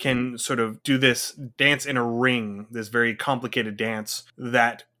together can sort of do this dance in a ring, this very complicated dance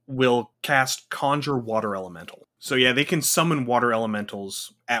that will cast Conjure Water Elemental. So yeah, they can summon water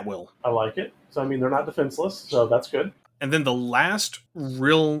elementals at will. I like it. So I mean, they're not defenseless, so that's good. And then the last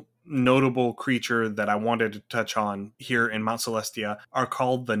real notable creature that I wanted to touch on here in Mount Celestia are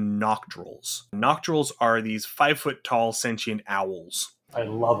called the Noctrals. Noctrals are these 5-foot tall sentient owls. I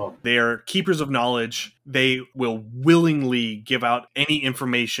love them. They are keepers of knowledge. They will willingly give out any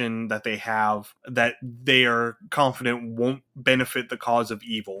information that they have that they are confident won't benefit the cause of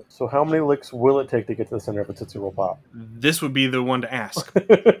evil. So how many licks will it take to get to the center of a Tootsie Roll Pop? This would be the one to ask.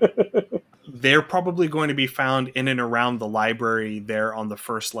 They're probably going to be found in and around the library there on the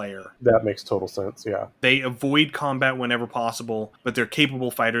first layer. That makes total sense, yeah. They avoid combat whenever possible, but they're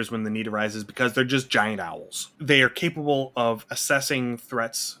capable fighters when the need arises because they're just giant owls. They are capable of assessing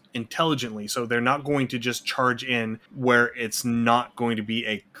threats intelligently, so they're not going to just charge in where it's not going to be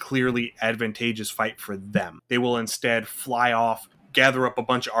a clearly advantageous fight for them. They will instead fly off, gather up a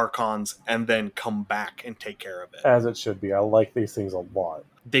bunch of archons, and then come back and take care of it. As it should be. I like these things a lot.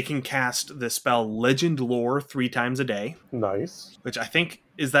 They can cast the spell Legend Lore 3 times a day. Nice. Which I think,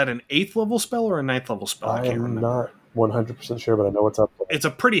 is that an 8th level spell or a 9th level spell? I can't remember. I'm not 100% sure, but I know it's up there. It's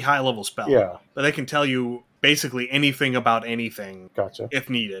a pretty high level spell. Yeah. But they can tell you basically anything about anything. Gotcha. If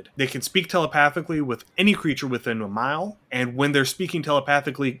needed. They can speak telepathically with any creature within a mile, and when they're speaking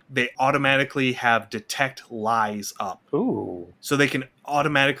telepathically, they automatically have Detect Lies up. Ooh. So they can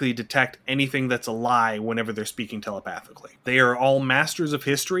automatically detect anything that's a lie whenever they're speaking telepathically. They are all masters of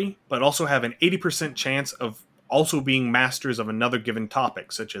history, but also have an 80% chance of also being masters of another given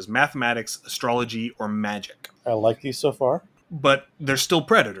topic, such as mathematics, astrology, or magic. I like these so far. But they're still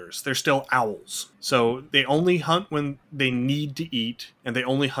predators. They're still owls. So they only hunt when they need to eat, and they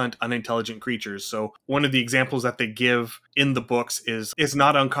only hunt unintelligent creatures. So one of the examples that they give in the books is it's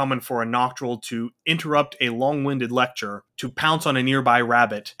not uncommon for a Noctral to interrupt a long-winded lecture to pounce on a nearby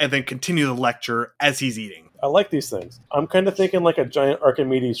rabbit and then continue the lecture as he's eating. I like these things. I'm kind of thinking like a giant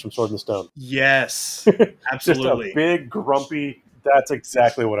Archimedes from Sword and Stone. Yes, absolutely. Just a big, grumpy, that's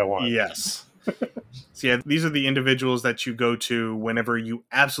exactly what I want. Yes. So yeah, these are the individuals that you go to whenever you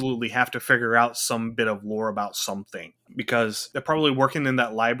absolutely have to figure out some bit of lore about something. Because they're probably working in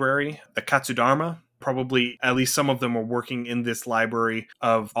that library, the Katsudharma. Probably, at least some of them are working in this library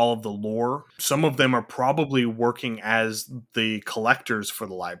of all of the lore. Some of them are probably working as the collectors for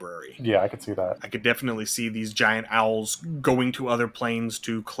the library. Yeah, I could see that. I could definitely see these giant owls going to other planes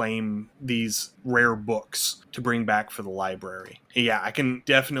to claim these rare books to bring back for the library. Yeah, I can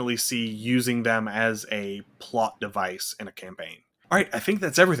definitely see using them as a plot device in a campaign. All right, I think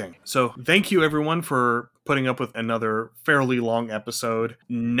that's everything. So thank you, everyone, for putting up with another fairly long episode.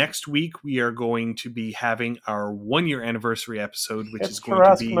 Next week, we are going to be having our 1-year anniversary episode, which is going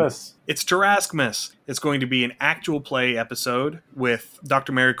to be... It's Terrascmas. It's going to be an actual play episode with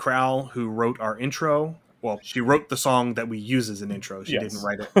Dr. Mary Crowell, who wrote our intro. Well, she wrote the song that we use as an intro. She didn't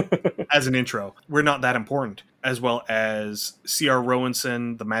write it as an intro. We're not that important. As well as C.R.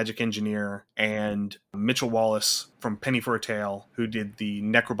 Rowanson, the magic engineer, and Mitchell Wallace from Penny for a Tale, who did the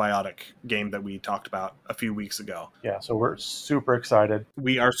Necrobiotic game that we talked about a few weeks ago. Yeah, so we're super excited.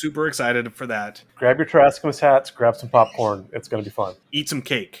 We are super excited for that. Grab your Terrascmas hats, grab some popcorn. It's going to be fun. Eat some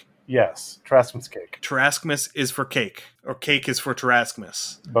cake. Yes, Terrascmas cake. Terrascmas is for cake, or cake is for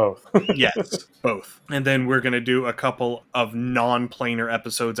Terrascmas. Both. Yes, both. And then we're going to do a couple of non-planar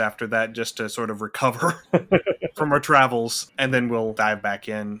episodes after that just to sort of recover from our travels, and then we'll dive back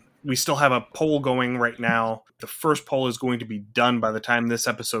in We still have a poll going right now. The first poll is going to be done by the time this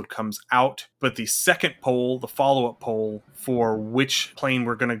episode comes out. But the second poll, the follow-up poll for which plane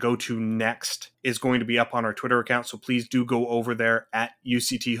we're going to go to next, is going to be up on our Twitter account. So please do go over there at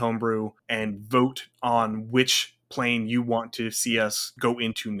UCT Homebrew and vote on which plane you want to see us go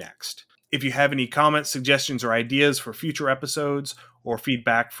into next. If you have any comments, suggestions, or ideas for future episodes or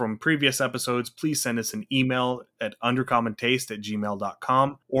feedback from previous episodes, please send us an email at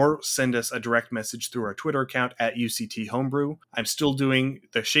undercommontaste@gmail.com or send us a direct message through our Twitter account at UCT Homebrew. I'm still doing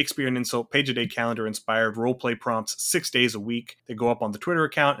the Shakespeare and Insult Page-A-Day calendar inspired roleplay prompts 6 days a week. They go up on the Twitter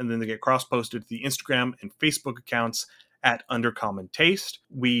account and then they get cross-posted to the Instagram and Facebook accounts at Undercommon Taste.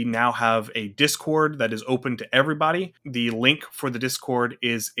 We now have a Discord that is open to everybody. The link for the Discord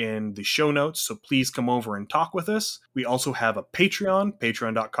is in the show notes, so please come over and talk with us. We also have a Patreon,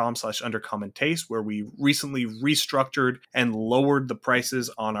 patreon.com/Undercommon Taste, where we recently restructured and lowered the prices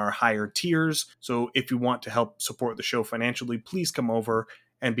on our higher tiers. So if you want to help support the show financially, please come over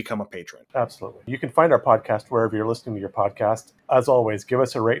and become a patron. Absolutely. You can find our podcast wherever you're listening to your podcast. As always, give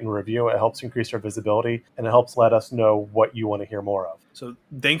us a rate and review. It helps increase our visibility, and it helps let us know what you want to hear more of. So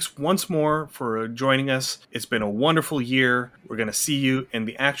thanks once more for joining us. It's been a wonderful year. We're going to see you in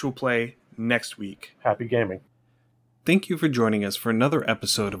the actual play next week. Happy gaming. Thank you for joining us for another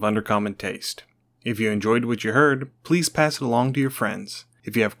episode of Undercommon Taste. If you enjoyed what you heard, please pass it along to your friends.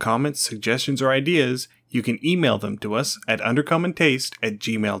 If you have comments, suggestions, or ideas, you can email them to us at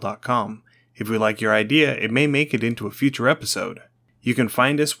undercommontaste@gmail.com. If we like your idea, it may make it into a future episode. You can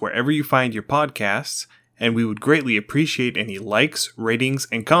find us wherever you find your podcasts, and we would greatly appreciate any likes, ratings,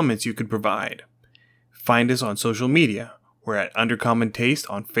 and comments you could provide. Find us on social media. We're at Undercommon Taste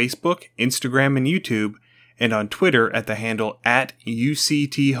on Facebook, Instagram, and YouTube, and on Twitter at the handle at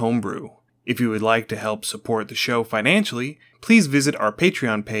UCT Homebrew. If you would like to help support the show financially, please visit our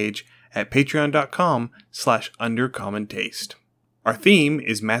Patreon page at patreon.com/undercommontaste. Our theme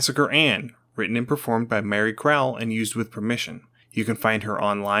is Massacre Anne, written and performed by Mary Crowell and used with permission. You can find her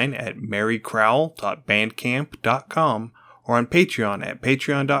online at marycrowell.bandcamp.com or on Patreon at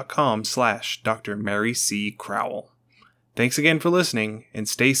patreon.com/Dr. Mary C. Crowell. Thanks again for listening, and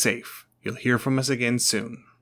stay safe. You'll hear from us again soon.